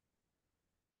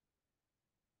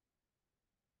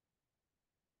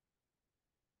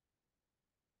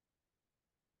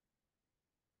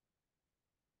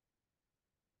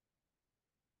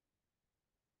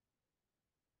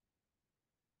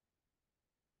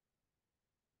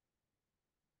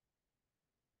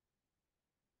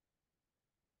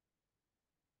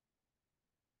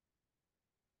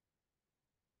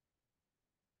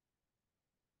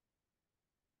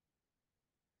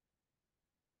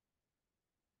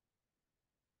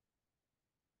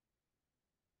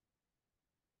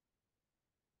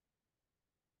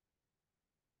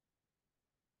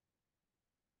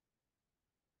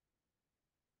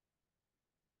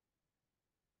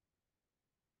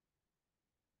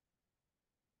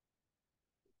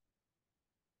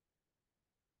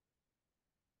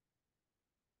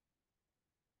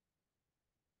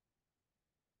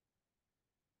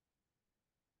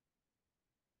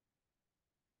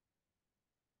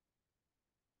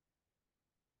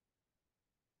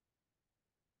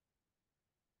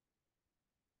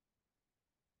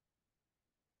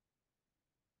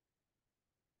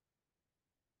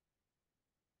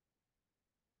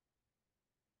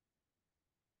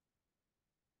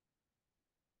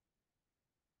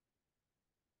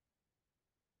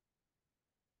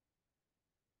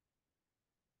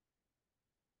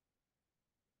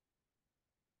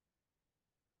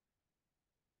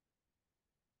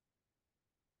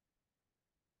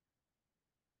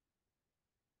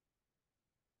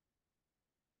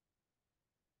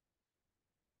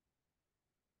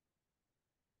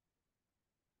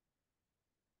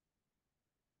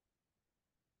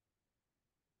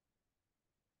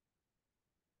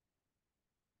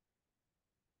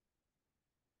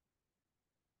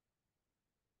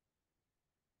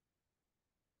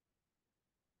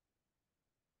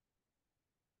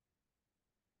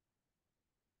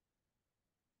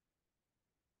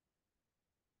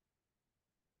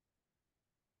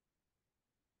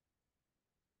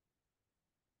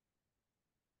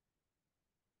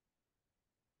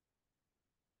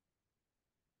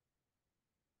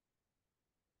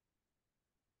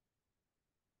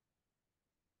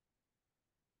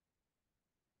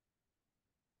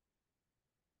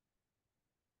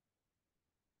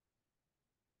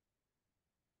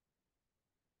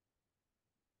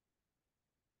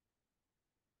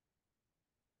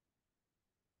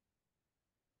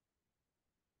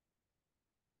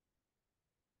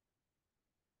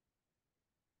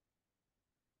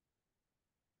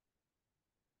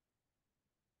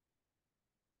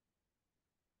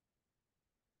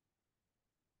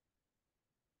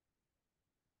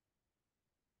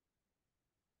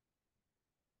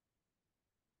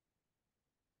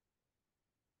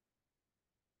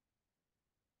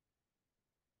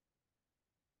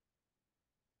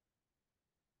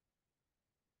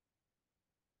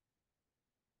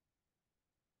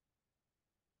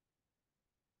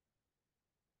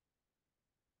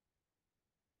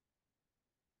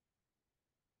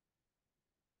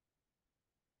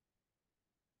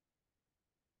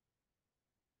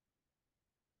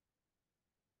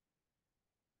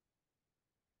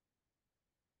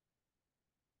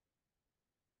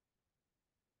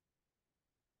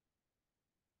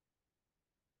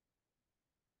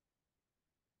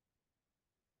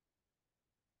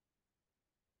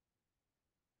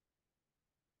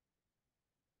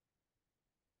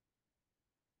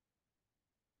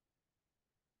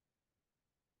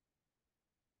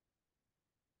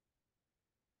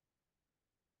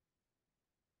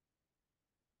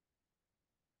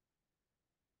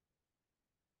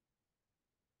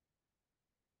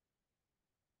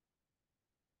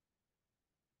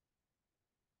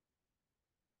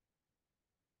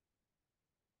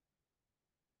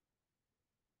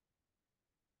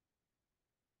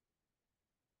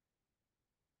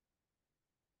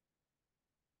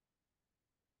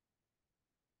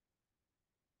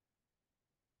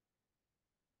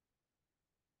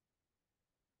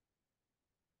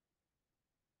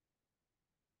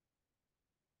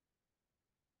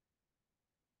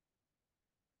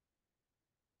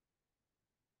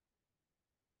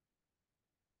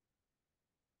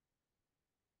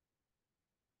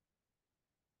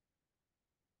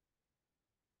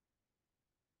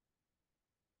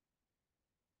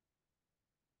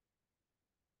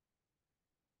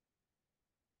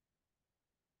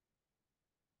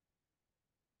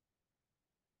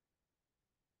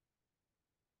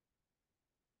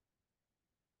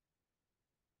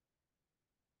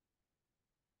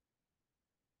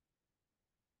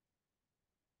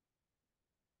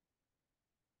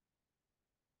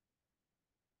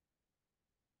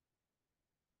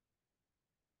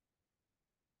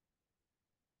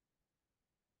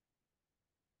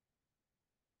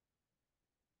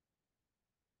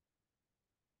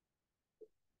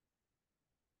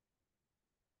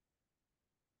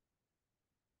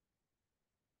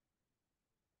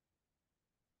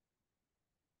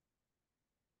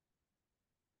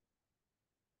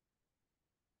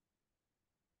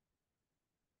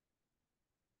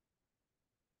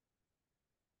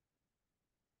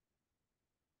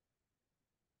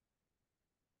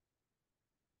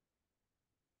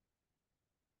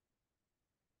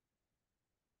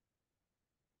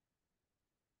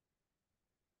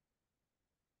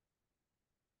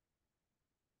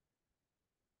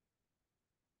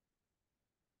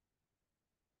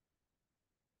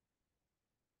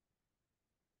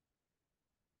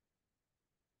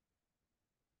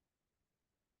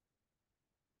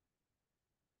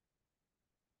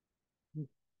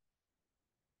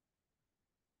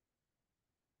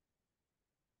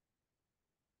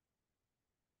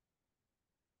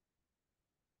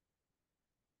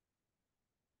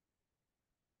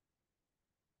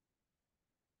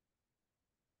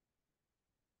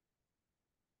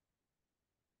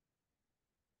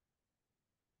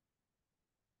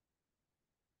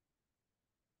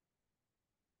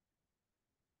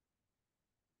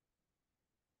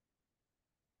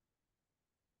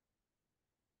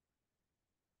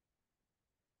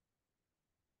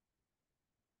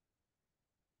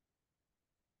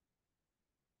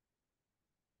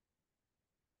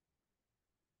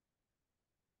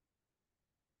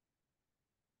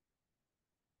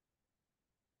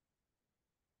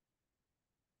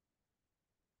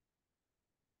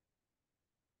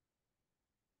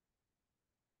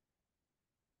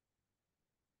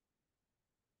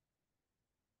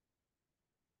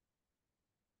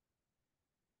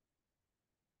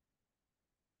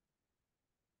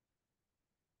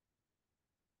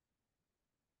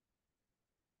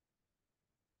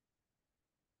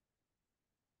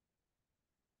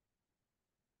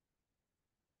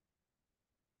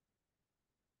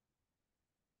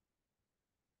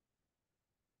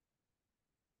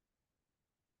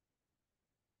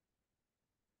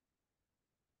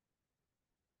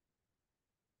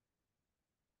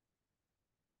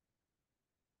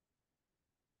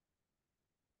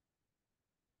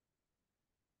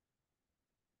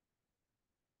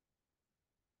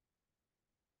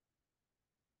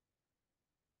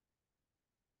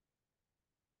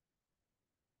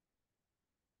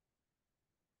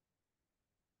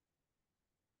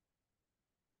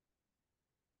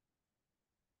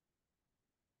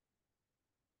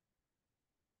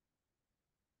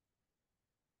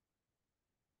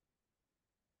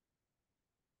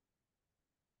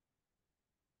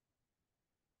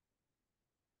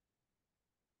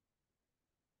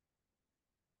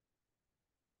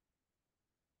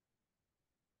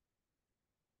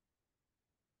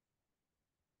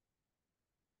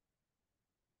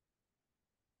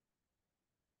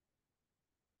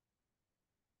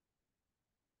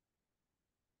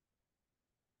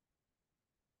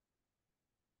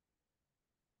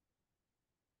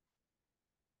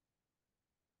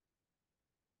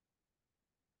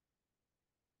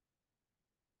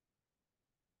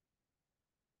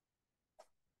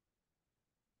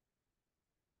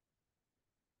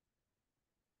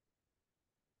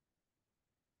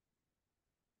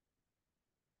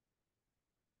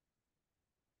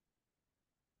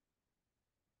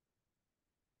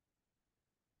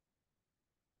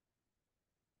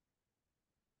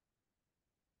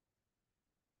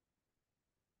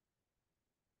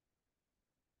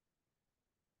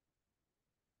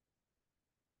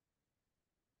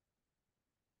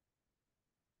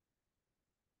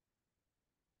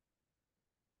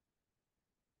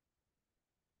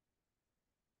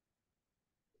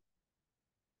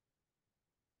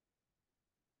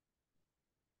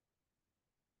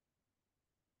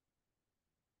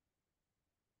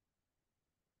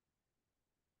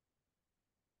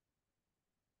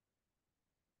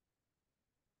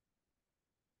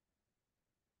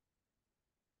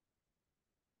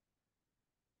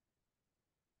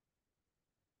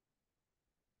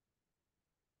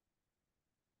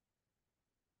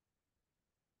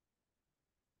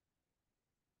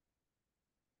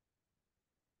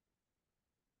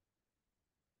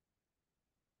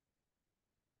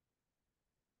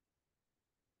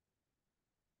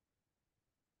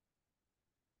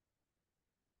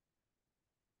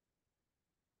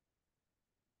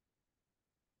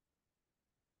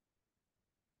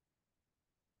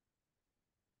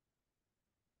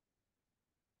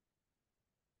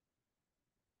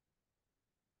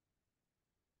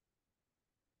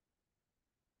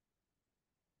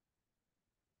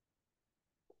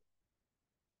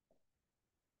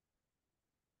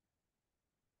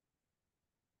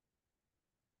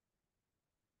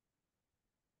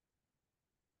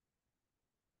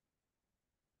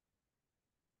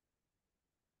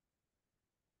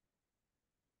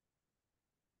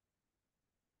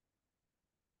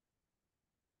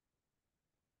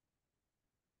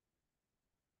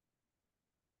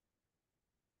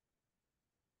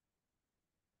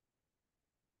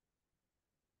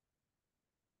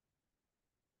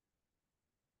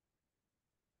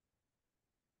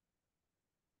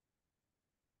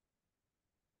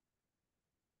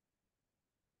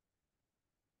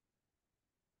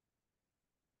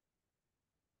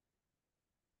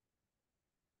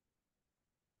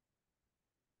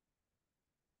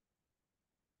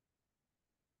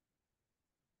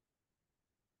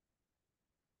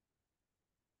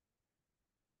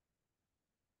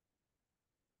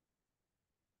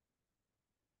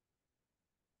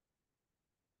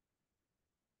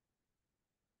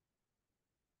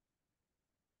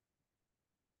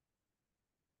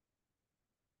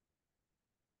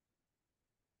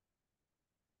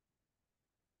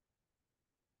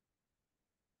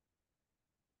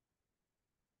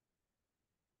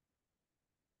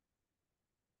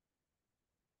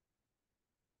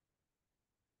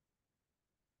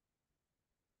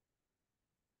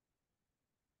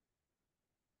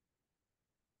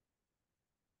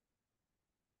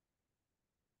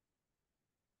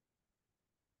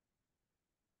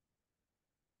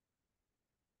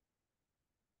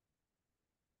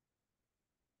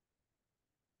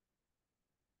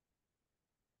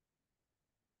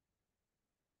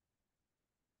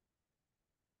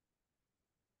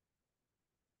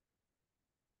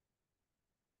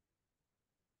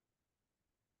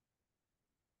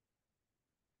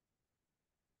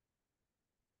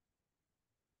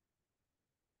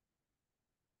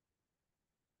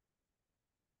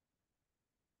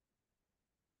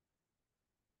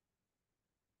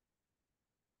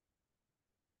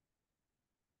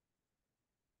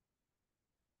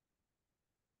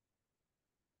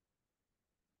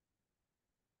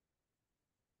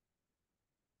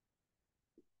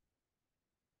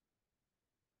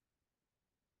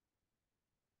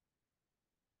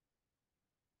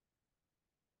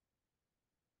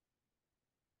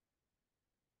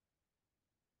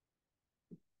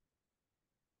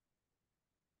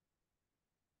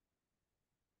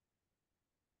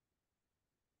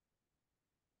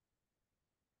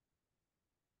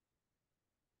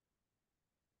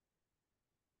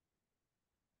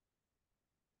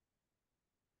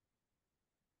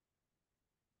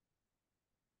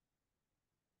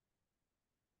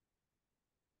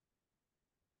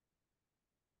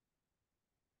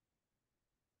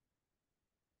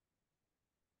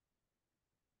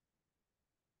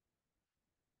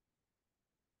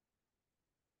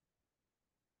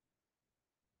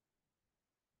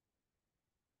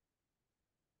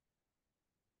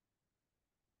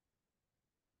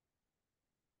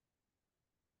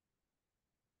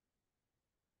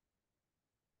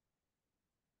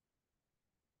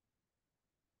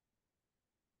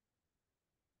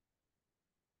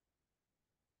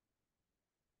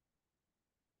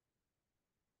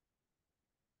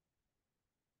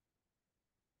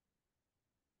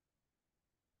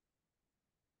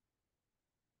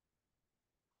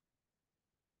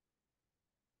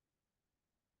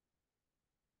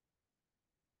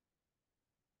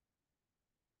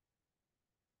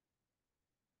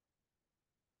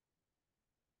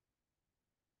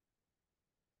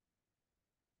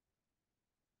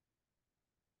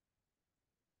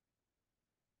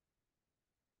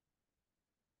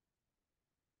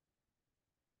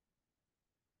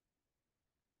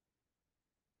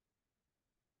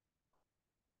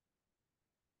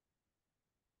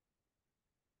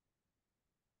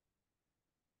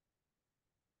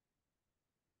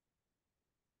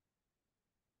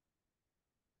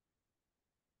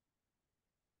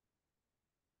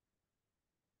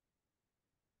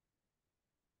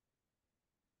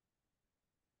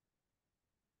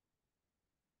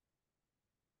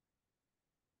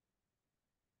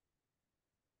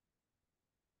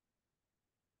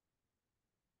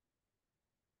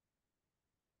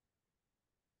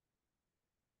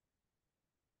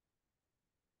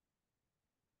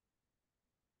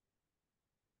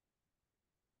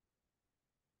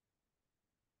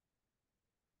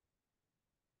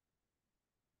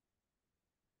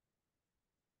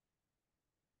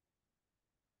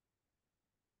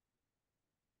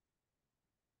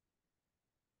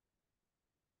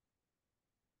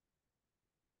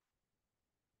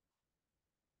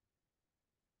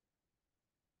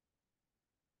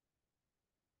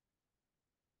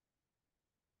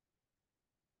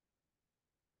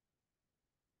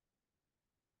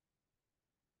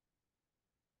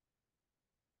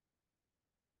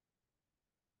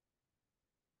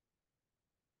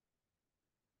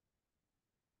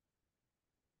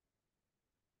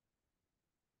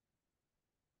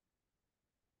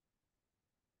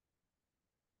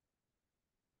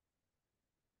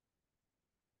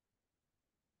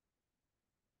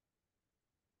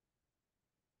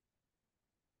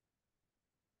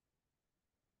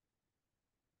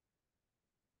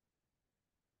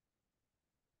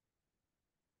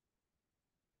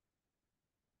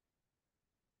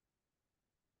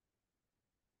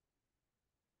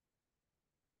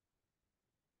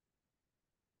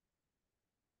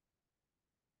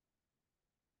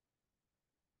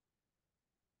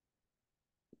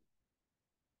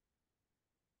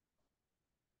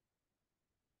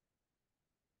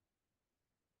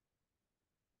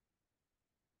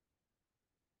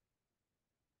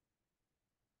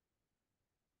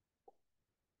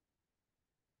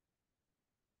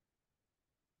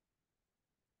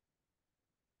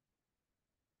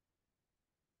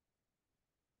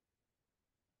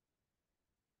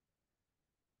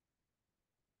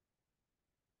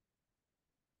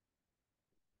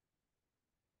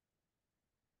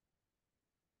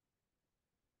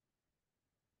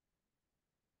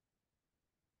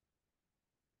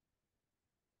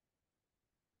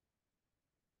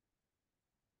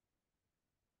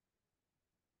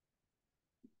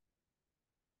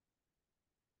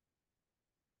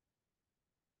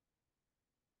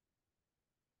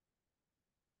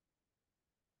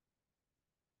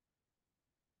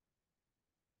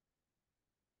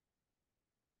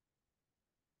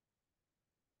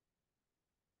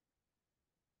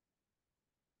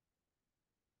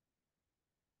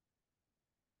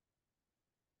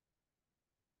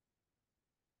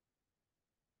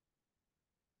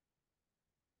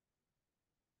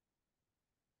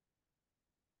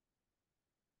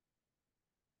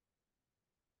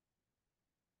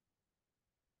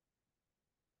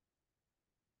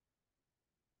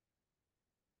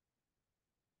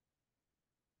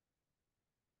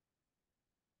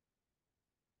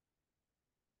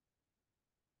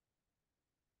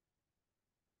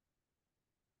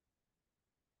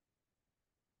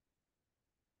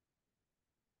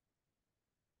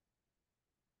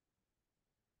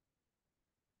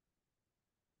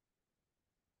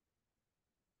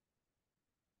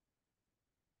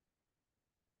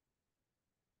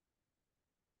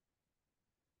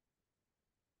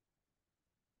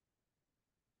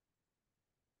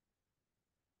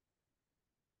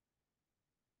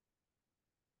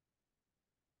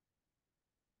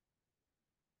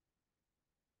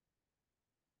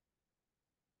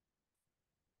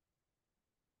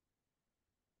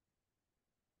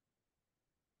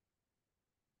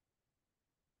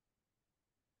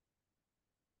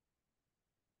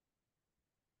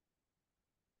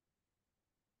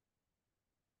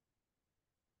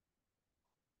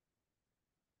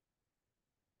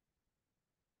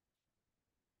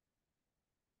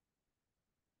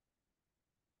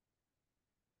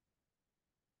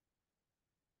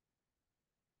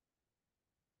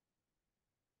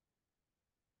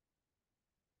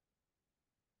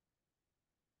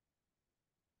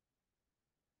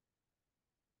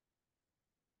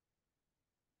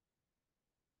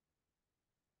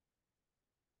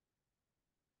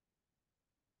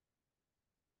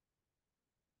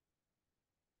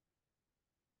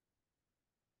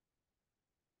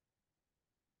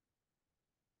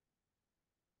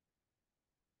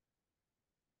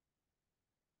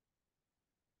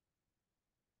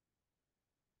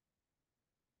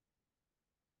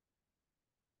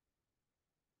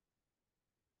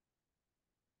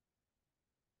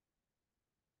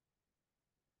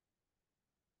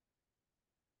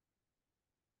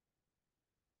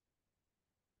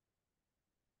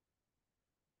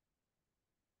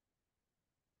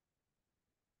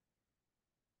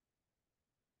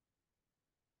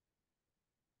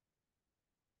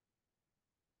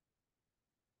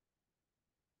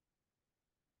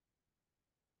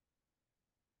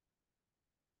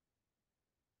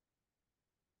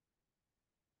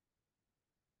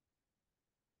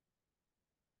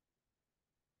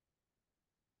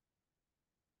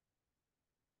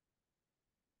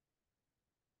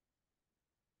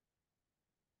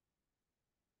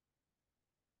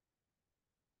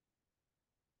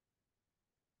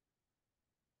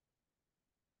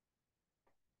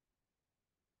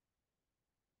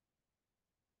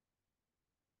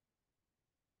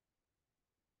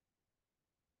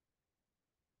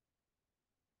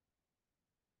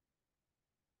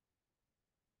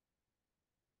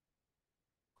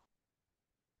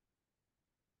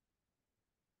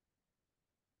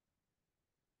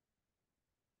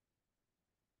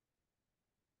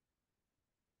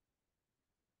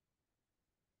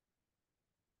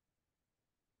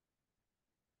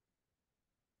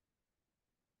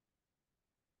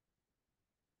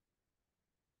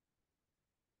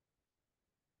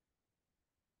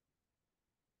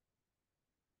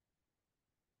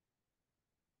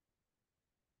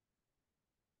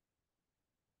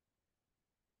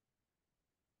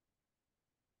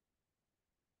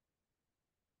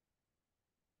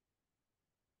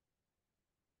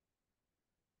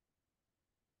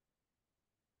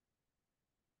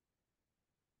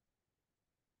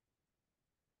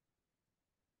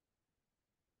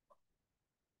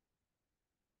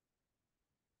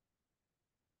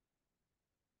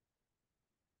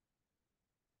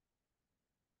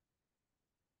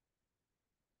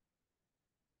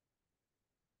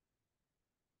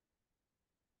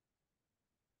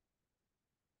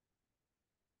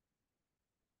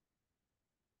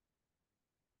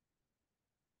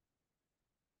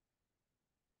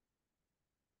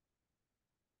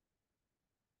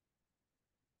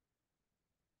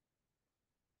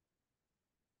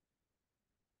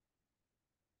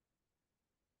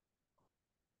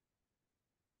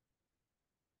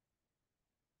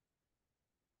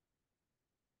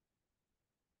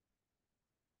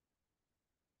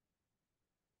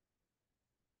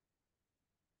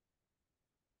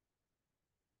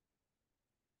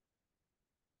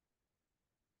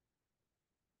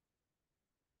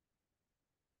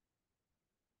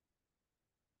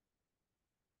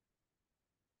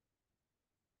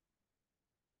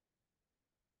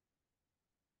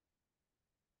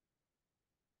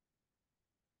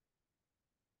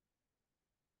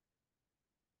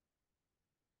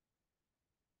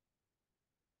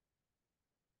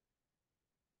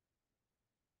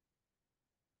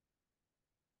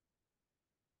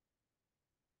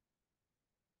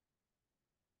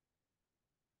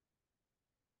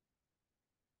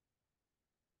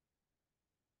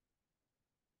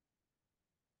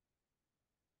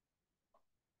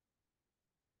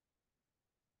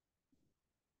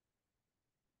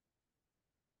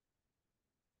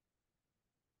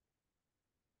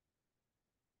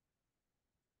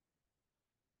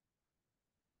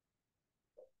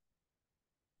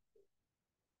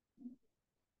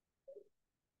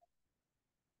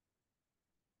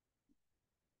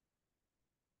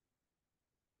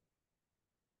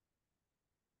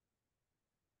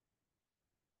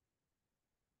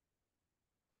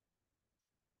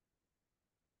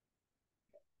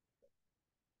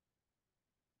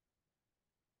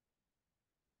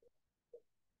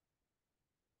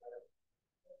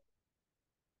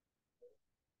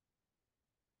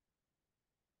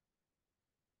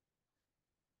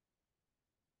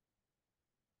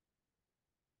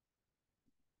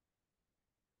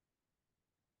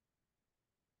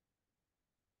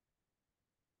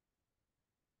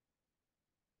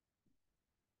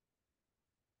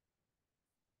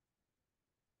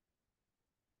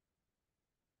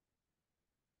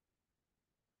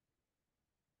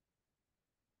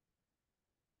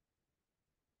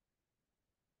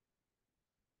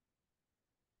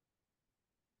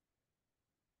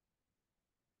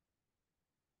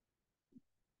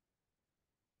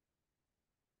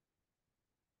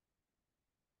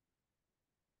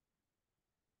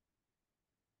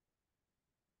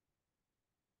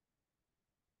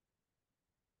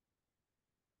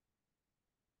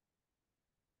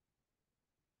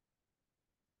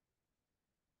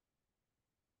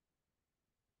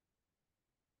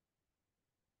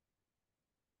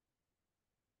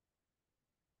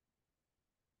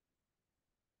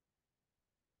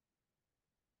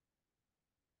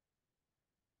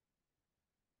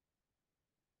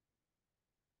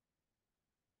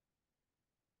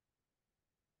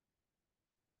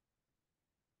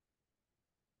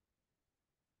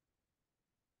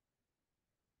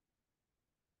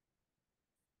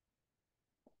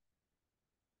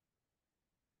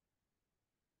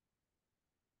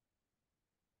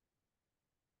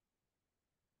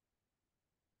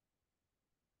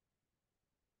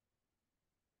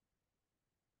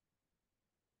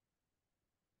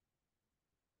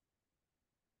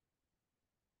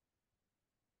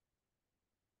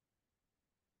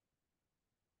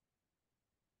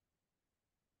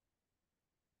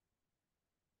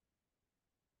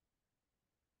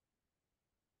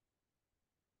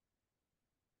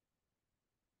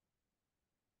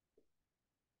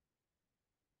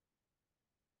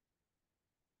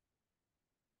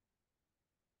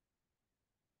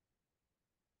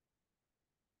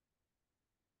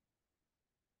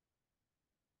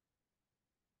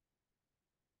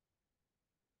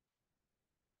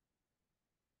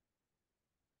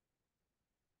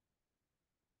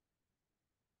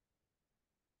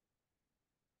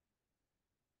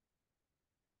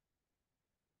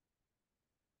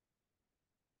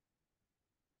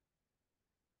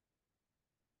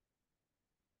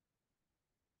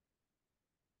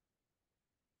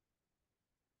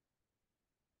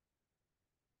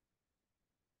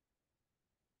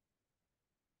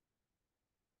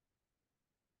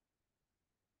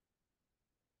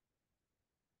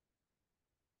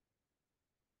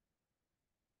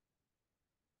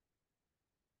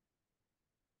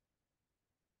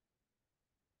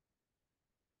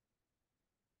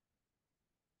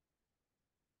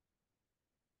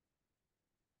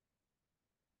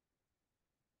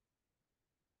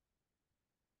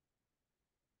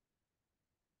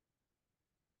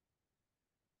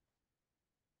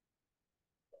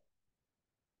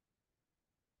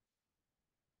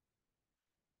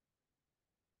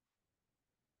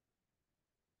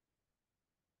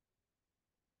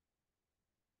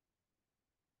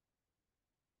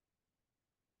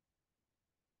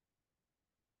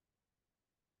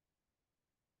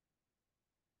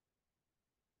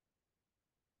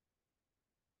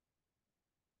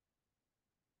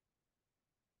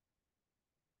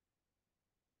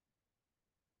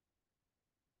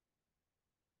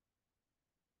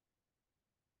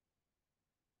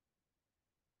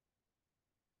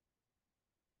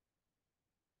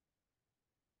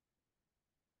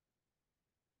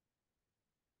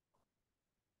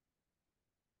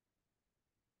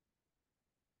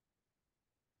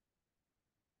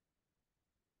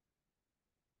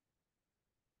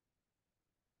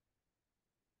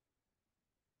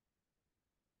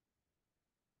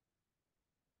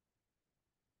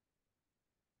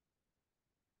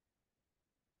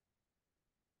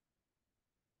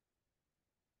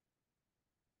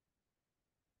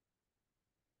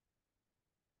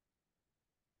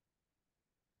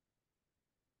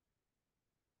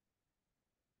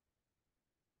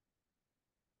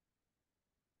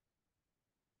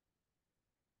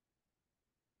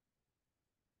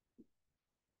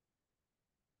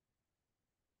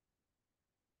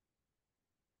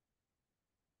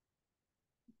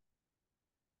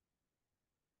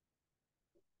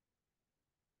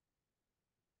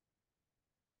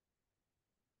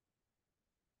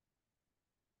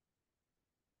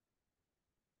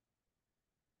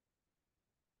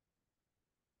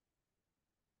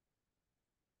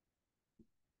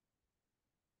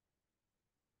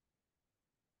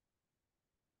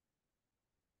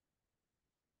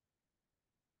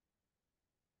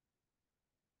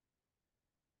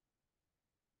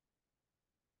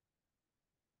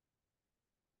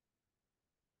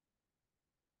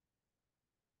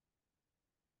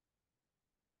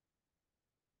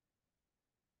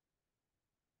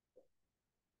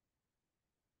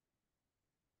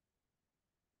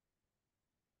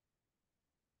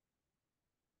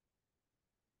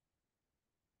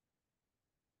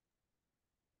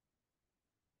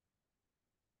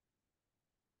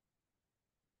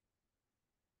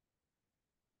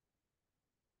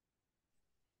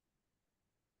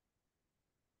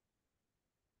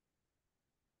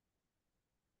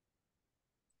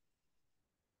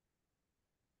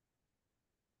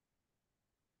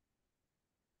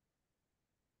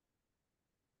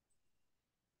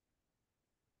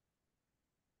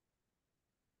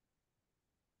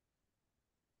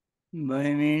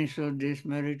 By means of this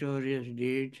meritorious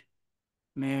deed,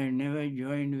 may I never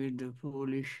join with the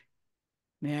foolish.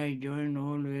 May I join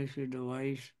always with the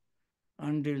wise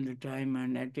until the time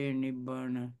and attain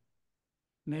Nibbana.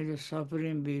 May the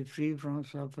suffering be free from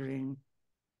suffering.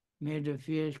 May the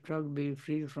fear struck be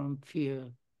free from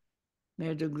fear.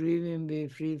 May the grieving be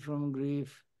free from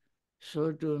grief.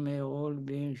 So too may all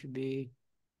beings be.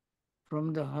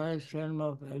 From the highest realm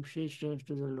of existence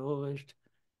to the lowest,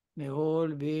 may all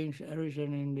beings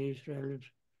arisen in these realms,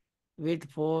 with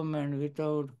form and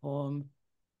without form,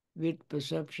 with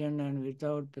perception and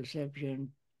without perception,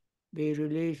 be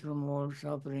released from all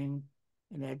suffering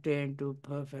and attain to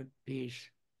perfect peace.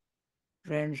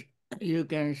 Friends, you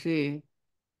can see,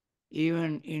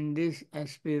 even in this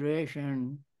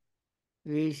aspiration,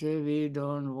 we say we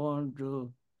don't want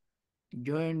to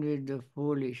join with the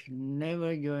foolish.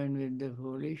 Never join with the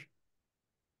foolish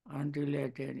until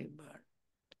attaining birth.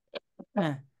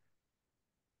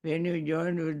 When you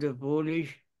join with the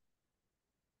foolish,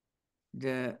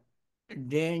 the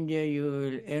danger you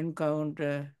will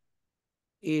encounter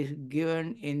is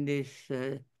given in this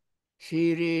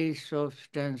series of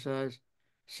stanzas,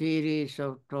 series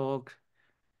of talks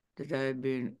that I've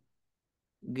been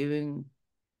giving,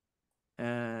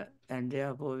 and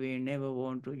therefore we never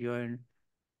want to join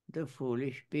the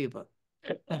foolish people.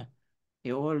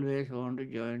 You always want to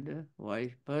join the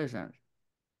wise persons.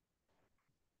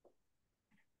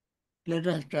 Let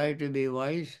us try to be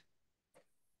wise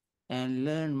and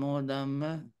learn more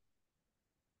Dhamma.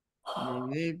 The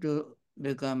way to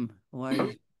become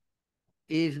wise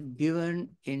is given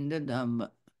in the Dhamma.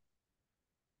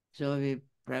 So we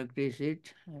practice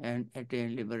it and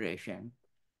attain liberation.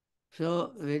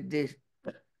 So with this,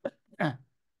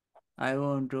 I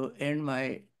want to end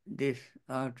my this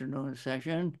afternoon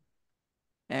session.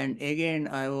 And again,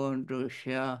 I want to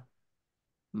share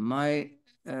my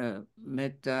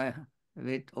metta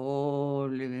with all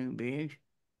living beings,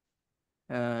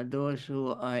 those who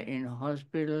are in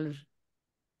hospitals,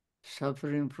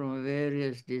 suffering from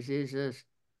various diseases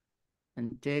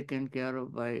and taken care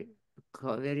of by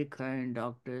very kind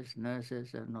doctors,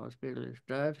 nurses, and hospital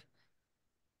staff.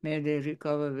 May they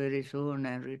recover very soon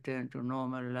and return to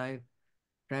normal life,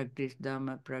 practice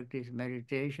Dhamma, practice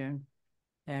meditation,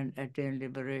 and attain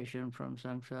liberation from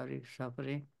samsaric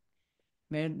suffering.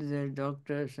 May the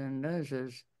doctors and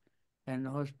nurses and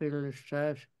hospital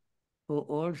staff who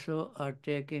also are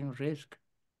taking risk,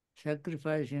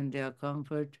 sacrificing their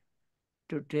comfort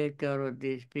to take care of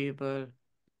these people,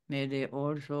 may they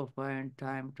also find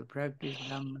time to practice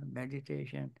Dhamma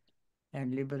meditation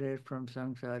and liberate from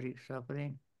samsaric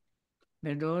suffering.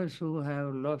 May those who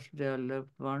have lost their loved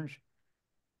ones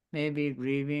may be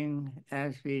grieving,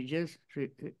 as we just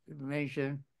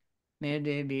mentioned, may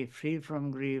they be free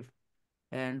from grief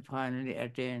and finally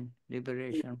attain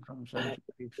liberation from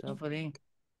samsaric suffering.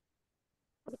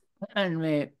 And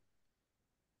may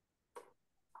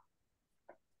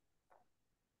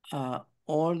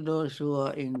all those who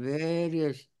are in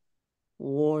various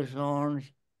war zones,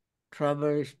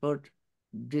 trouble spot,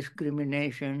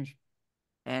 discriminations,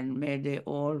 and may they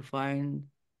all find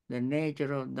the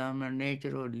nature of Dhamma,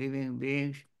 nature of living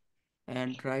beings,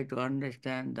 and try to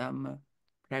understand Dhamma,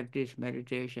 practice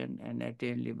meditation, and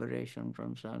attain liberation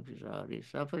from samsara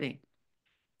suffering.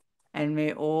 And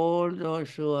may all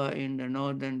those who are in the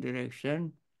northern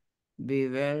direction be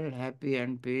well, happy,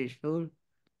 and peaceful.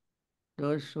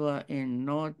 Those who are in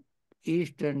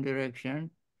northeastern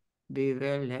direction be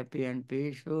well, happy, and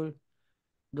peaceful.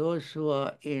 Those who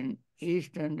are in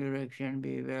eastern direction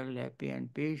be well, happy,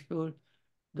 and peaceful.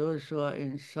 Those who are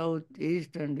in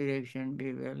southeastern direction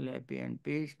be well, happy, and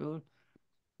peaceful.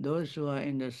 Those who are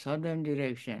in the southern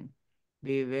direction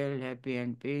be well, happy,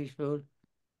 and peaceful.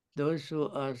 Those who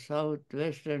are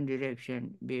southwestern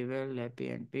direction be well, happy,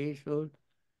 and peaceful.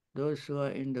 Those who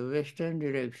are in the western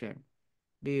direction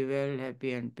be well,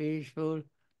 happy, and peaceful.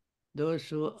 Those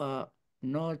who are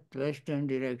northwestern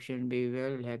direction be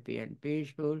well, happy, and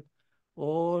peaceful.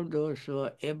 All those who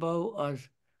are above us,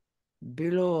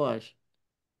 below us,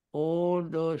 all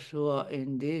those who are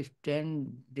in these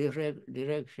 10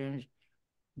 directions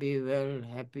be well,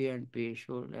 happy, and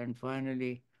peaceful. And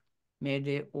finally, may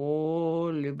they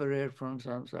all liberate from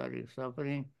samsaric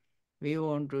suffering. We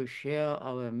want to share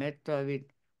our metta with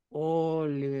all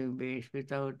living beings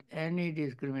without any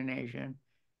discrimination.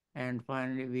 And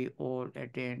finally, we all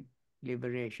attain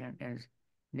liberation and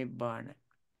nibbana.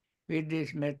 With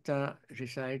this metta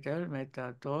recital,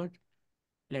 metta thought,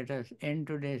 let us end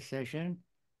today's session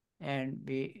and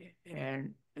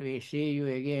we see you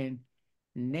again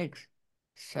next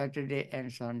Saturday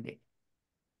and Sunday.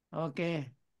 Okay.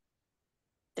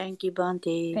 Thank you,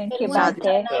 Bhante. Thank you, Sadhu.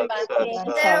 Bhante.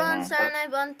 Teruvan Saranai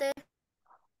Bhante.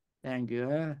 Thank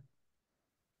you.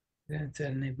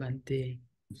 Bhante.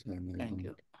 Thank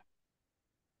you.